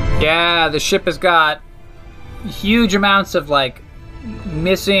 Yeah, the ship has got huge amounts of, like,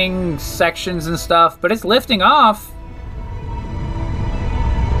 missing sections and stuff, but it's lifting off.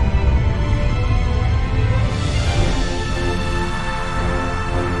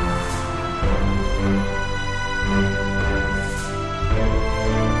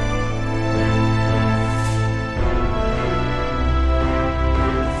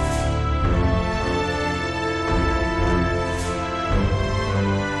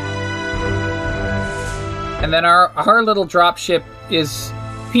 And then our little dropship is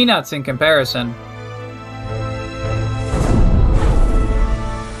peanuts in comparison.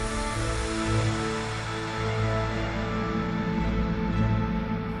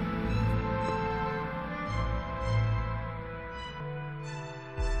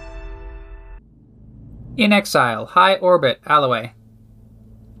 In exile, high orbit, Alloway.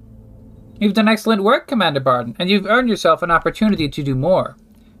 You've done excellent work, Commander Barton, and you've earned yourself an opportunity to do more.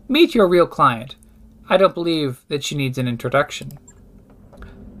 Meet your real client. I don't believe that she needs an introduction.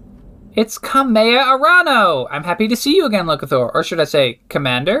 It's Kamea Arano! I'm happy to see you again, Locathor. Or should I say,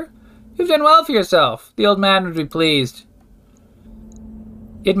 Commander? You've done well for yourself. The old man would be pleased.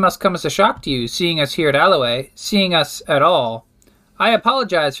 It must come as a shock to you, seeing us here at Alloway, seeing us at all. I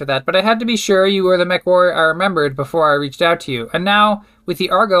apologize for that, but I had to be sure you were the mech warrior I remembered before I reached out to you. And now, with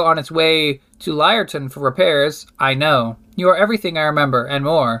the Argo on its way to Lyerton for repairs, I know. You are everything I remember, and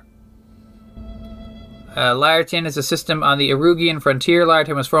more. Lyerton is a system on the Erugian frontier.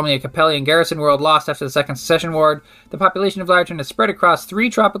 Lyerton was formerly a Capellian garrison world lost after the Second Secession War. The population of Lyerton is spread across 3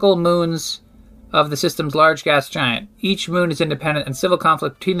 tropical moons of the system's large gas giant. Each moon is independent, and civil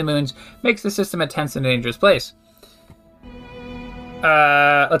conflict between the moons makes the system a tense and dangerous place.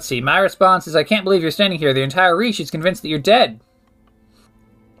 Let's see. My response is, I can't believe you're standing here. The entire Reach is convinced that you're dead.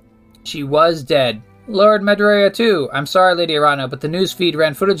 She was dead. Lord Medraya too. I'm sorry, Lady Arano, but the news feed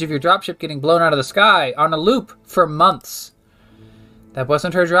ran footage of your dropship getting blown out of the sky on a loop for months. That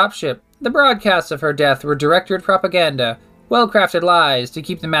wasn't her dropship. The broadcasts of her death were directorate propaganda, well-crafted lies to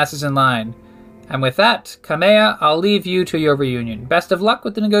keep the masses in line. And with that, Kamea, I'll leave you to your reunion. Best of luck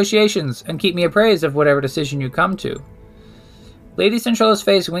with the negotiations, and keep me appraised of whatever decision you come to. Lady Centrilla's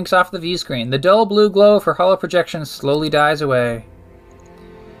face winks off the view screen. The dull blue glow of her hollow projection slowly dies away.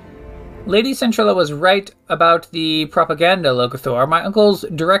 Lady Centrilla was right about the propaganda, Locathor. My uncle's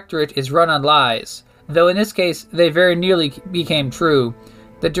directorate is run on lies, though in this case they very nearly became true.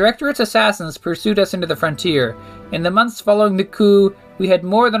 The directorate's assassins pursued us into the frontier. In the months following the coup, we had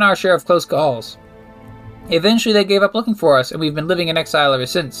more than our share of close calls. Eventually they gave up looking for us, and we've been living in exile ever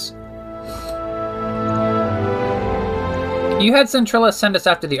since. You had Centrilla send us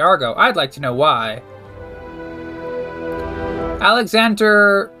after the Argo. I'd like to know why.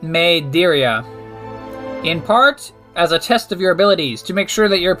 Alexander Madiria. In part, as a test of your abilities, to make sure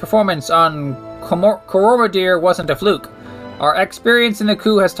that your performance on Coromadir wasn't a fluke. Our experience in the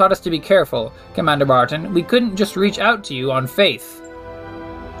coup has taught us to be careful, Commander Barton. We couldn't just reach out to you on faith.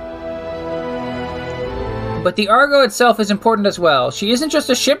 But the Argo itself is important as well. She isn't just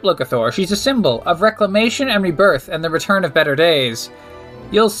a ship, Locathor. She's a symbol of reclamation and rebirth and the return of better days.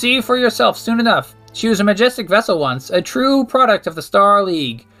 You'll see for yourself soon enough. She was a majestic vessel once, a true product of the Star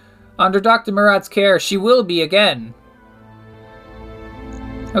League. Under Dr. Murad's care, she will be again.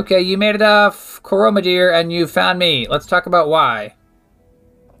 Okay, you made it off Coromadir and you found me. Let's talk about why.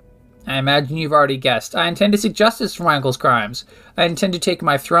 I imagine you've already guessed. I intend to seek justice for my uncle's crimes. I intend to take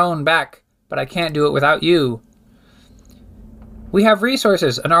my throne back, but I can't do it without you. We have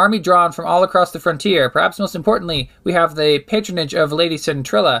resources, an army drawn from all across the frontier. Perhaps most importantly, we have the patronage of Lady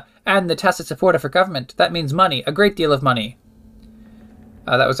Centrilla and the tacit support of her government. That means money, a great deal of money.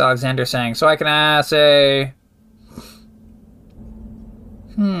 That was Alexander saying. So I can say...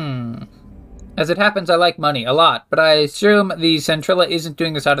 As it happens, I like money a lot, but I assume the Centrilla isn't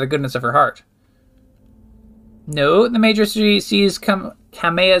doing this out of the goodness of her heart. No, the Majesty sees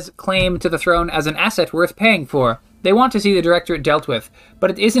Kamea's claim to the throne as an asset worth paying for. They want to see the Directorate dealt with,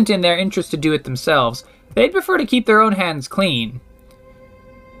 but it isn't in their interest to do it themselves. They'd prefer to keep their own hands clean.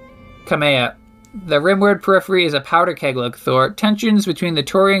 Kamea. The Rimward Periphery is a powder keg, Locathor. Tensions between the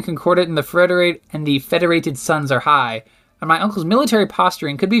Taurian Concordat and the Federated Suns are high, and my uncle's military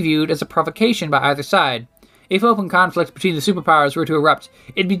posturing could be viewed as a provocation by either side. If open conflict between the superpowers were to erupt,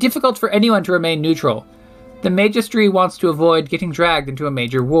 it'd be difficult for anyone to remain neutral. The Magistry wants to avoid getting dragged into a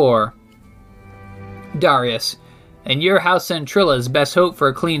major war. Darius. And your House Centrilla's best hope for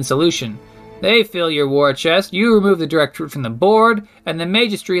a clean solution. They fill your war chest, you remove the Directorate from the board, and the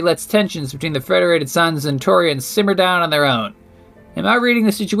Magistry lets tensions between the Federated Suns and Taurians simmer down on their own. Am I reading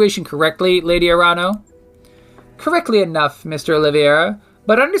the situation correctly, Lady Arano? Correctly enough, Mr. Oliveira,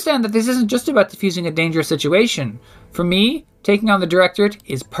 but understand that this isn't just about diffusing a dangerous situation. For me, taking on the Directorate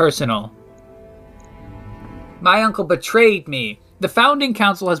is personal. My uncle betrayed me. The founding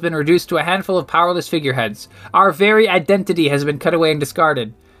council has been reduced to a handful of powerless figureheads. Our very identity has been cut away and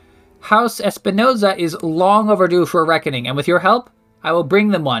discarded. House Espinoza is long overdue for a reckoning, and with your help, I will bring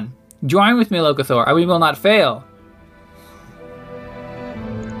them one. Join with me, Locathor, and we will not fail.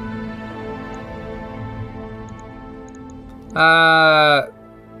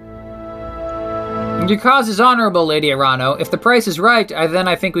 Your cause is honorable, Lady Arano. If the price is right, then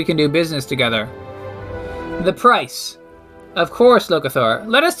I think we can do business together. The price. Of course, Locathor.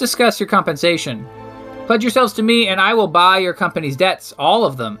 Let us discuss your compensation. Pledge yourselves to me, and I will buy your company's debts, all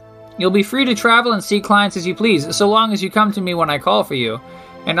of them. You'll be free to travel and see clients as you please, so long as you come to me when I call for you.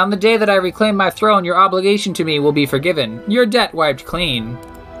 And on the day that I reclaim my throne, your obligation to me will be forgiven. Your debt wiped clean.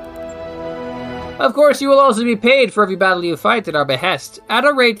 Of course, you will also be paid for every battle you fight at our behest, at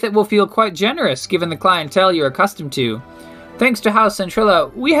a rate that will feel quite generous given the clientele you're accustomed to. Thanks to House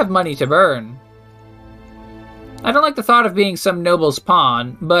Centrilla, we have money to burn. I don't like the thought of being some noble's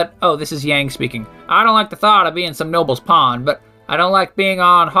pawn, but... Oh, this is Yang speaking. I don't like the thought of being some noble's pawn, but I don't like being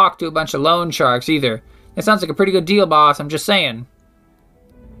on hawk to a bunch of loan sharks either. It sounds like a pretty good deal, boss, I'm just saying.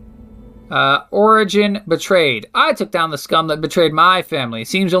 Origin betrayed. I took down the scum that betrayed my family.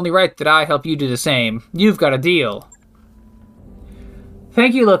 Seems only right that I help you do the same. You've got a deal.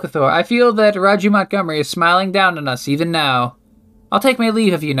 Thank you, Locathor. I feel that Raju Montgomery is smiling down on us even now. I'll take my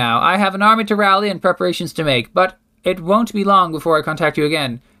leave of you now. I have an army to rally and preparations to make, but it won't be long before I contact you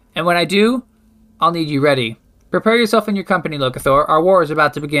again. And when I do, I'll need you ready. Prepare yourself and your company, Locathor. Our war is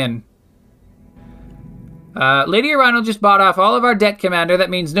about to begin. Lady Arano just bought off all of our debt, Commander. That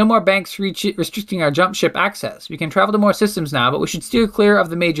means no more banks restricting our jump ship access. We can travel to more systems now, but we should steer clear of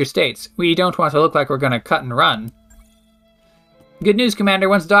the major states. We don't want to look like we're going to cut and run. Good news, Commander.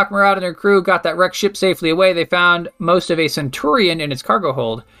 Once Doc Murad and her crew got that wrecked ship safely away, they found most of a Centurion in its cargo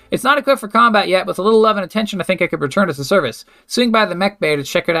hold. It's not equipped for combat yet. With a little love and attention, I think I could return it to service. Swing by the mech bay to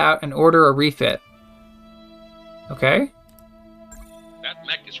check it out and order a refit. Okay. That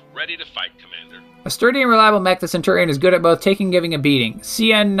mech is ready to fight, Commander. A sturdy and reliable mech, the Centurion is good at both taking and giving a beating.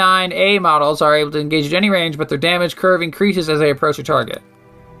 CN9A models are able to engage at any range, but their damage curve increases as they approach a target.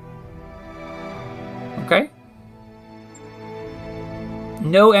 Okay.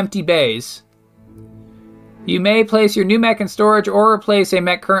 No empty bays. You may place your new mech in storage or replace a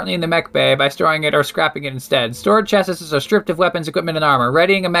mech currently in the mech bay by storing it or scrapping it instead. Storage chests are stripped of weapons, equipment, and armor.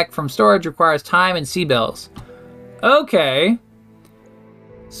 Readying a mech from storage requires time and sea bills. Okay.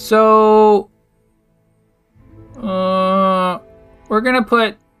 So... we're gonna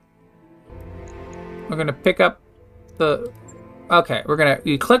pick up the... Okay,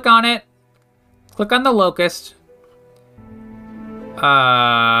 you click on it. Click on the Locust.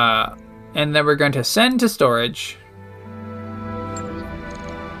 And then we're going to send to storage.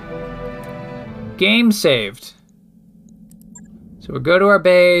 Game saved. So we'll go to our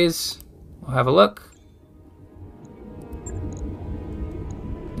bays. We'll have a look.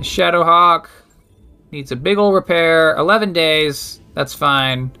 The Shadowhawk needs a big ol' repair. 11 days. That's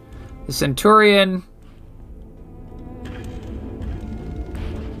fine. The Centurion.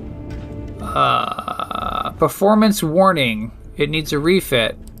 Performance warning. It needs a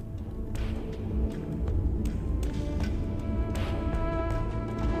refit.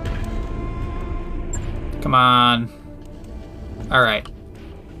 Come on. Alright.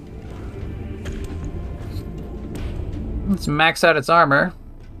 Let's max out its armor.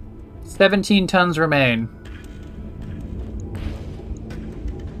 17 tons remain.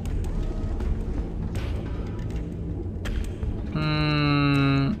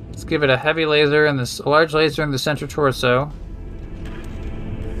 Let's give it a heavy laser and a large laser in the center torso.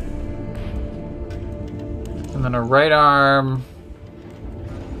 And then a right arm.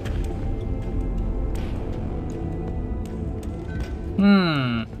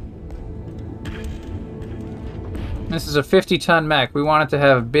 This is a 50-ton mech. We want it to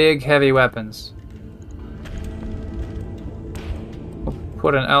have big, heavy weapons. We'll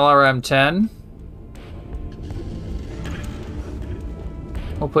put an LRM-10.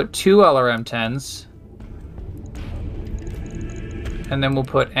 We'll put 2 LRM-10s. And then we'll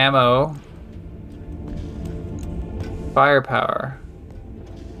put ammo. Firepower.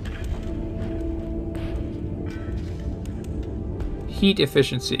 Heat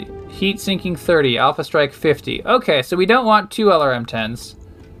efficiency. Heat sinking 30, alpha strike 50. Okay, so we don't want 2 LRM-10s.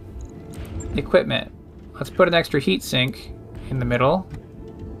 Equipment. Let's put an extra heat sink in the middle.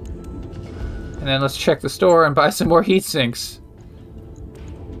 And then let's check the store and buy some more heat sinks.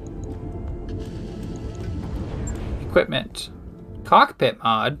 Equipment. Cockpit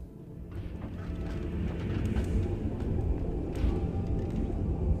mod.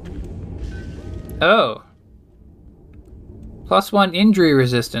 Oh. +1 injury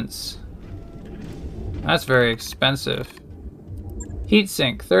resistance. That's very expensive.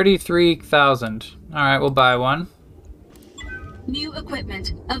 Heatsink, 33,000. Alright, we'll buy one. New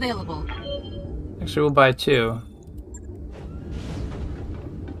equipment available. Actually, we'll buy 2.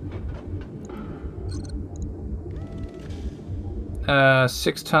 Uh,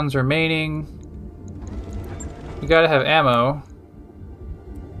 6 tons remaining. You gotta have ammo.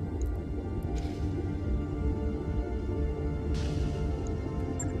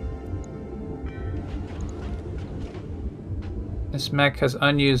 This mech has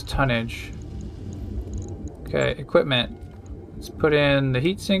unused tonnage. Okay, equipment. Let's put in the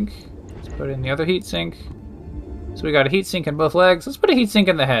heatsink. Let's put in the other heatsink. So we got a heatsink in both legs. Let's put a heatsink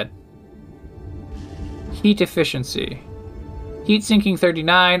in the head. Heat efficiency. Heat sinking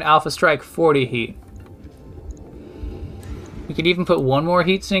 39, alpha strike 40 heat. We could even put one more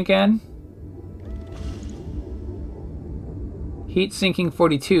heat sink in. Heat sinking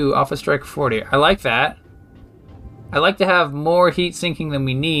 42, alpha strike 40. I like that. I like to have more heat sinking than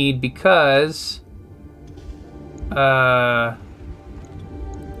we need because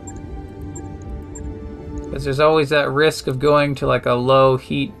there's always that risk of going to like a low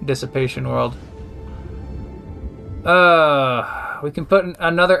heat dissipation world. We can put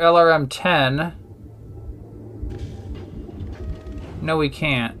another LRM-10. No, we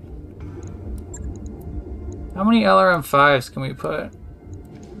can't. How many LRM-5s can we put?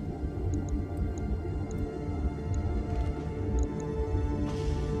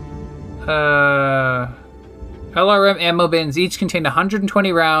 LRM ammo bins each contain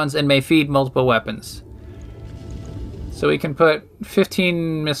 120 rounds and may feed multiple weapons. So we can put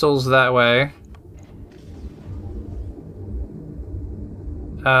 15 missiles that way.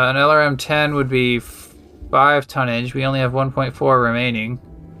 An LRM-10 would be 5 tonnage. We only have 1.4 remaining.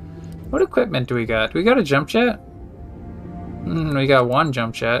 What equipment do we got? Do we got a jump jet? We got one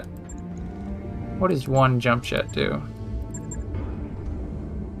jump jet. What does one jump jet do?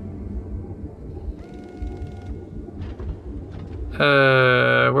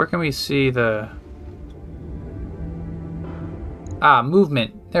 Where can we see the...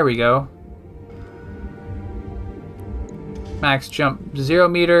 movement. There we go. Max jump 0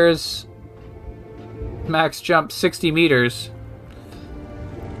 meters. Max jump 60 meters.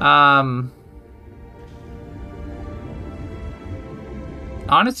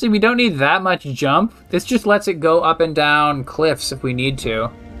 Honestly, we don't need that much jump. This just lets it go up and down cliffs if we need to.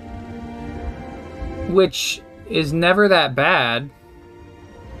 Which is never that bad.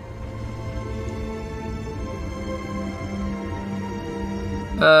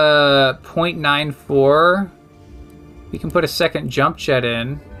 .94. We can put a second jump jet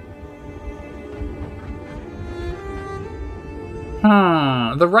in.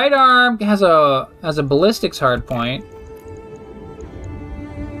 The right arm has a ballistics hard point.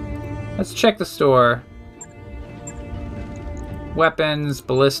 Let's check the store. Weapons,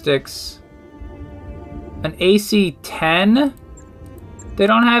 ballistics. An AC-10? They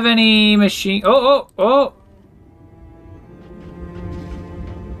don't have any machine... Oh!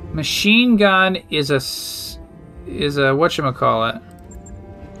 Machine gun is a whatchamacallit.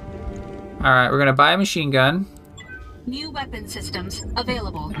 Alright, we're gonna buy a machine gun. New weapon systems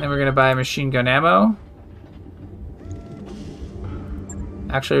available. And then we're gonna buy a machine gun ammo.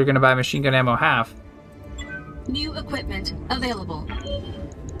 Actually, we're gonna buy machine gun ammo half. New equipment available.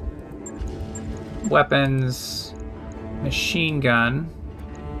 Weapons, machine gun,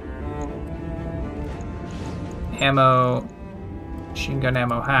 ammo, machine gun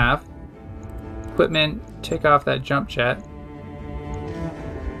ammo half. Equipment, take off that jump jet.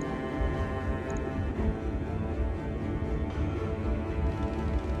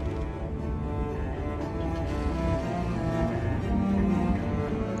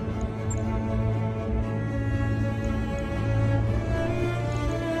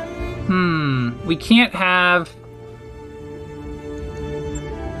 We can't have...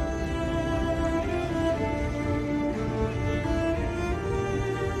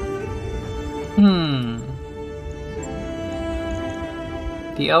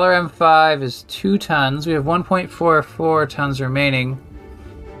 The LRM-5 is 2 tons. We have 1.44 tons remaining.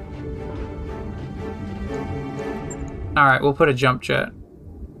 Alright, we'll put a jump jet.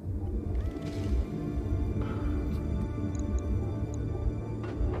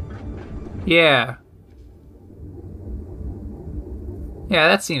 Yeah. Yeah,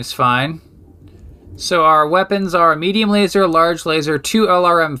 that seems fine. So our weapons are medium laser, large laser, 2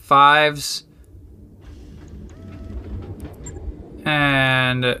 LRM-5s,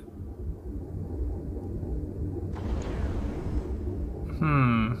 and...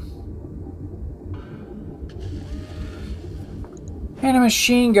 And a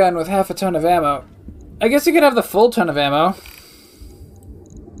machine gun with half a ton of ammo. I guess you could have the full ton of ammo.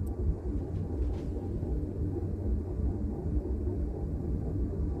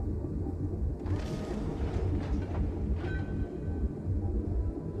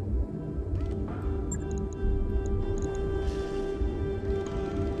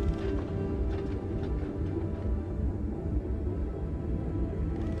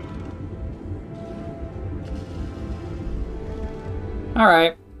 All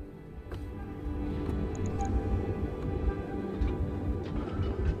right.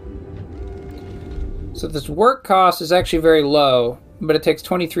 So this work cost is actually very low, but it takes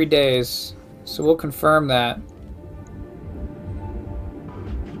 23 days. So we'll confirm that.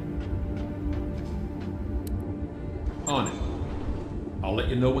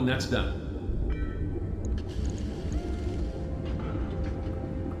 know when that's done.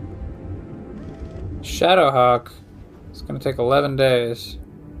 Shadowhawk. It's gonna take 11 days.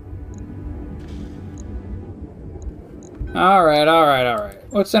 Alright, alright, alright.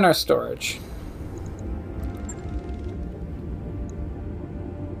 What's in our storage?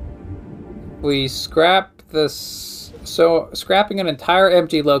 We scrap this. So, scrapping an entire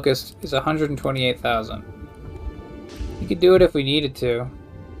empty locust is 128,000. We could do it if we needed to.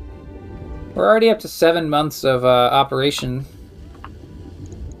 We're already up to 7 months of operation.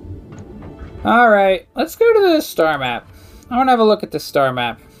 Alright, let's go to the star map. I want to have a look at the star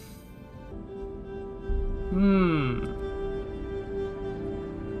map.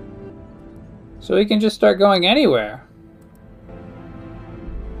 So we can just start going anywhere.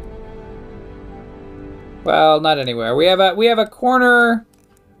 Well, not anywhere. We have a corner.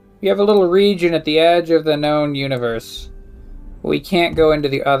 We have a little region at the edge of the known universe. We can't go into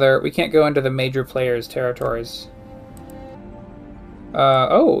we can't go into the major players' territories.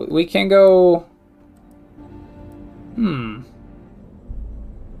 Oh, we can go...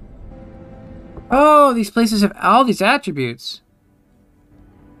 Oh, these places have all these attributes.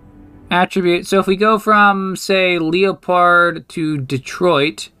 So if we go from, say, Leopard to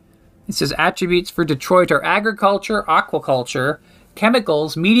Detroit, it says attributes for Detroit are agriculture, aquaculture,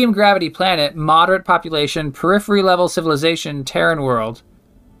 chemicals, medium gravity planet, moderate population, periphery level civilization, Terran world.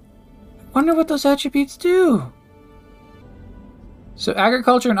 I wonder what those attributes do. So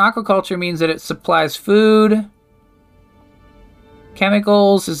agriculture and aquaculture means that it supplies food.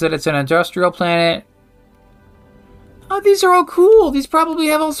 Chemicals is that it's an industrial planet. Oh, these are all cool. These probably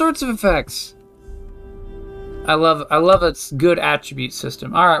have all sorts of effects. I love its good attribute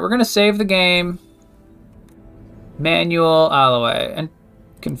system. All right, we're gonna save the game. Manual all the way and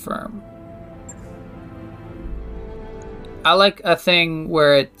confirm. I like a thing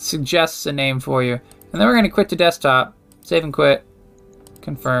where it suggests a name for you, and then we're gonna quit to desktop. Save and quit.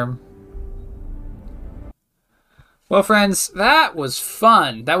 Confirm. Well, friends, that was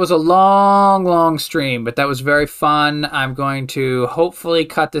fun. That was a long, long stream, but that was very fun. I'm going to hopefully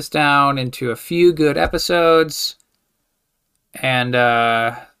cut this down into a few good episodes. And,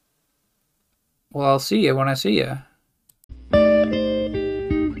 well, I'll see you when I see you.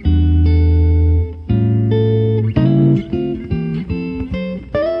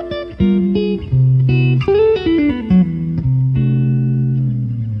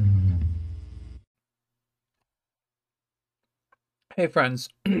 Hey friends,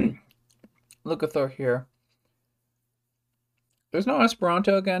 Lucathor here. There's no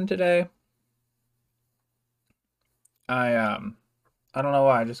Esperanto again today. I don't know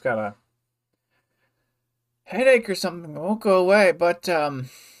why, I just got a headache or something. It won't go away, but I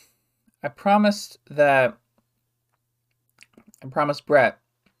promised Brett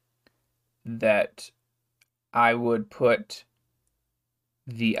that I would put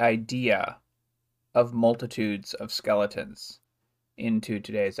the idea of multitudes of skeletons into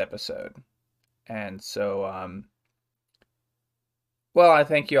today's episode. And so, well, I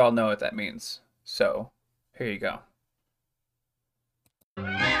think you all know what that means. So, here you go.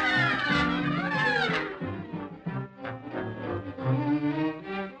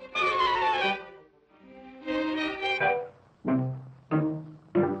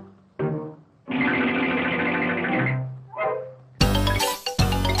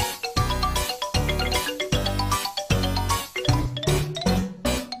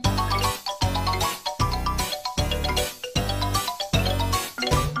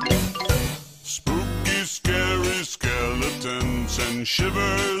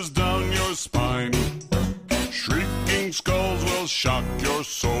 Shivers down your spine. Shrieking skulls will shock your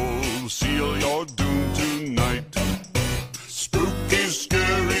soul, seal your doom tonight. Spooky,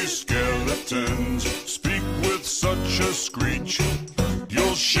 scary skeletons speak with such a screech.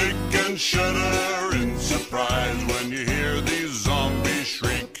 You'll shake and shudder in surprise when you hear these zombies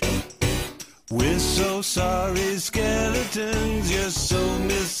shriek. We're so sorry, skeletons, you're so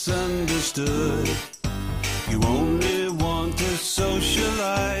misunderstood. You only want to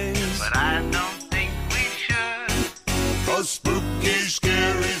socialize, but I don't think we should. A spooky,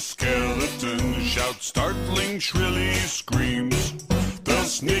 scary skeleton shouts startling, shrilly screams. They'll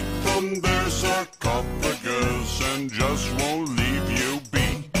sneak from their sarcophagus and just won't leave you be.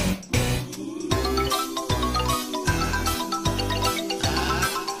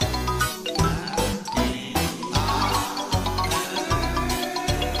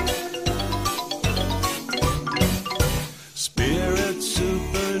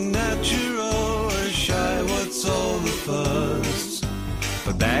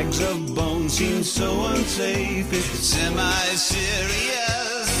 Bags of bones seem so unsafe. It's semi-serious.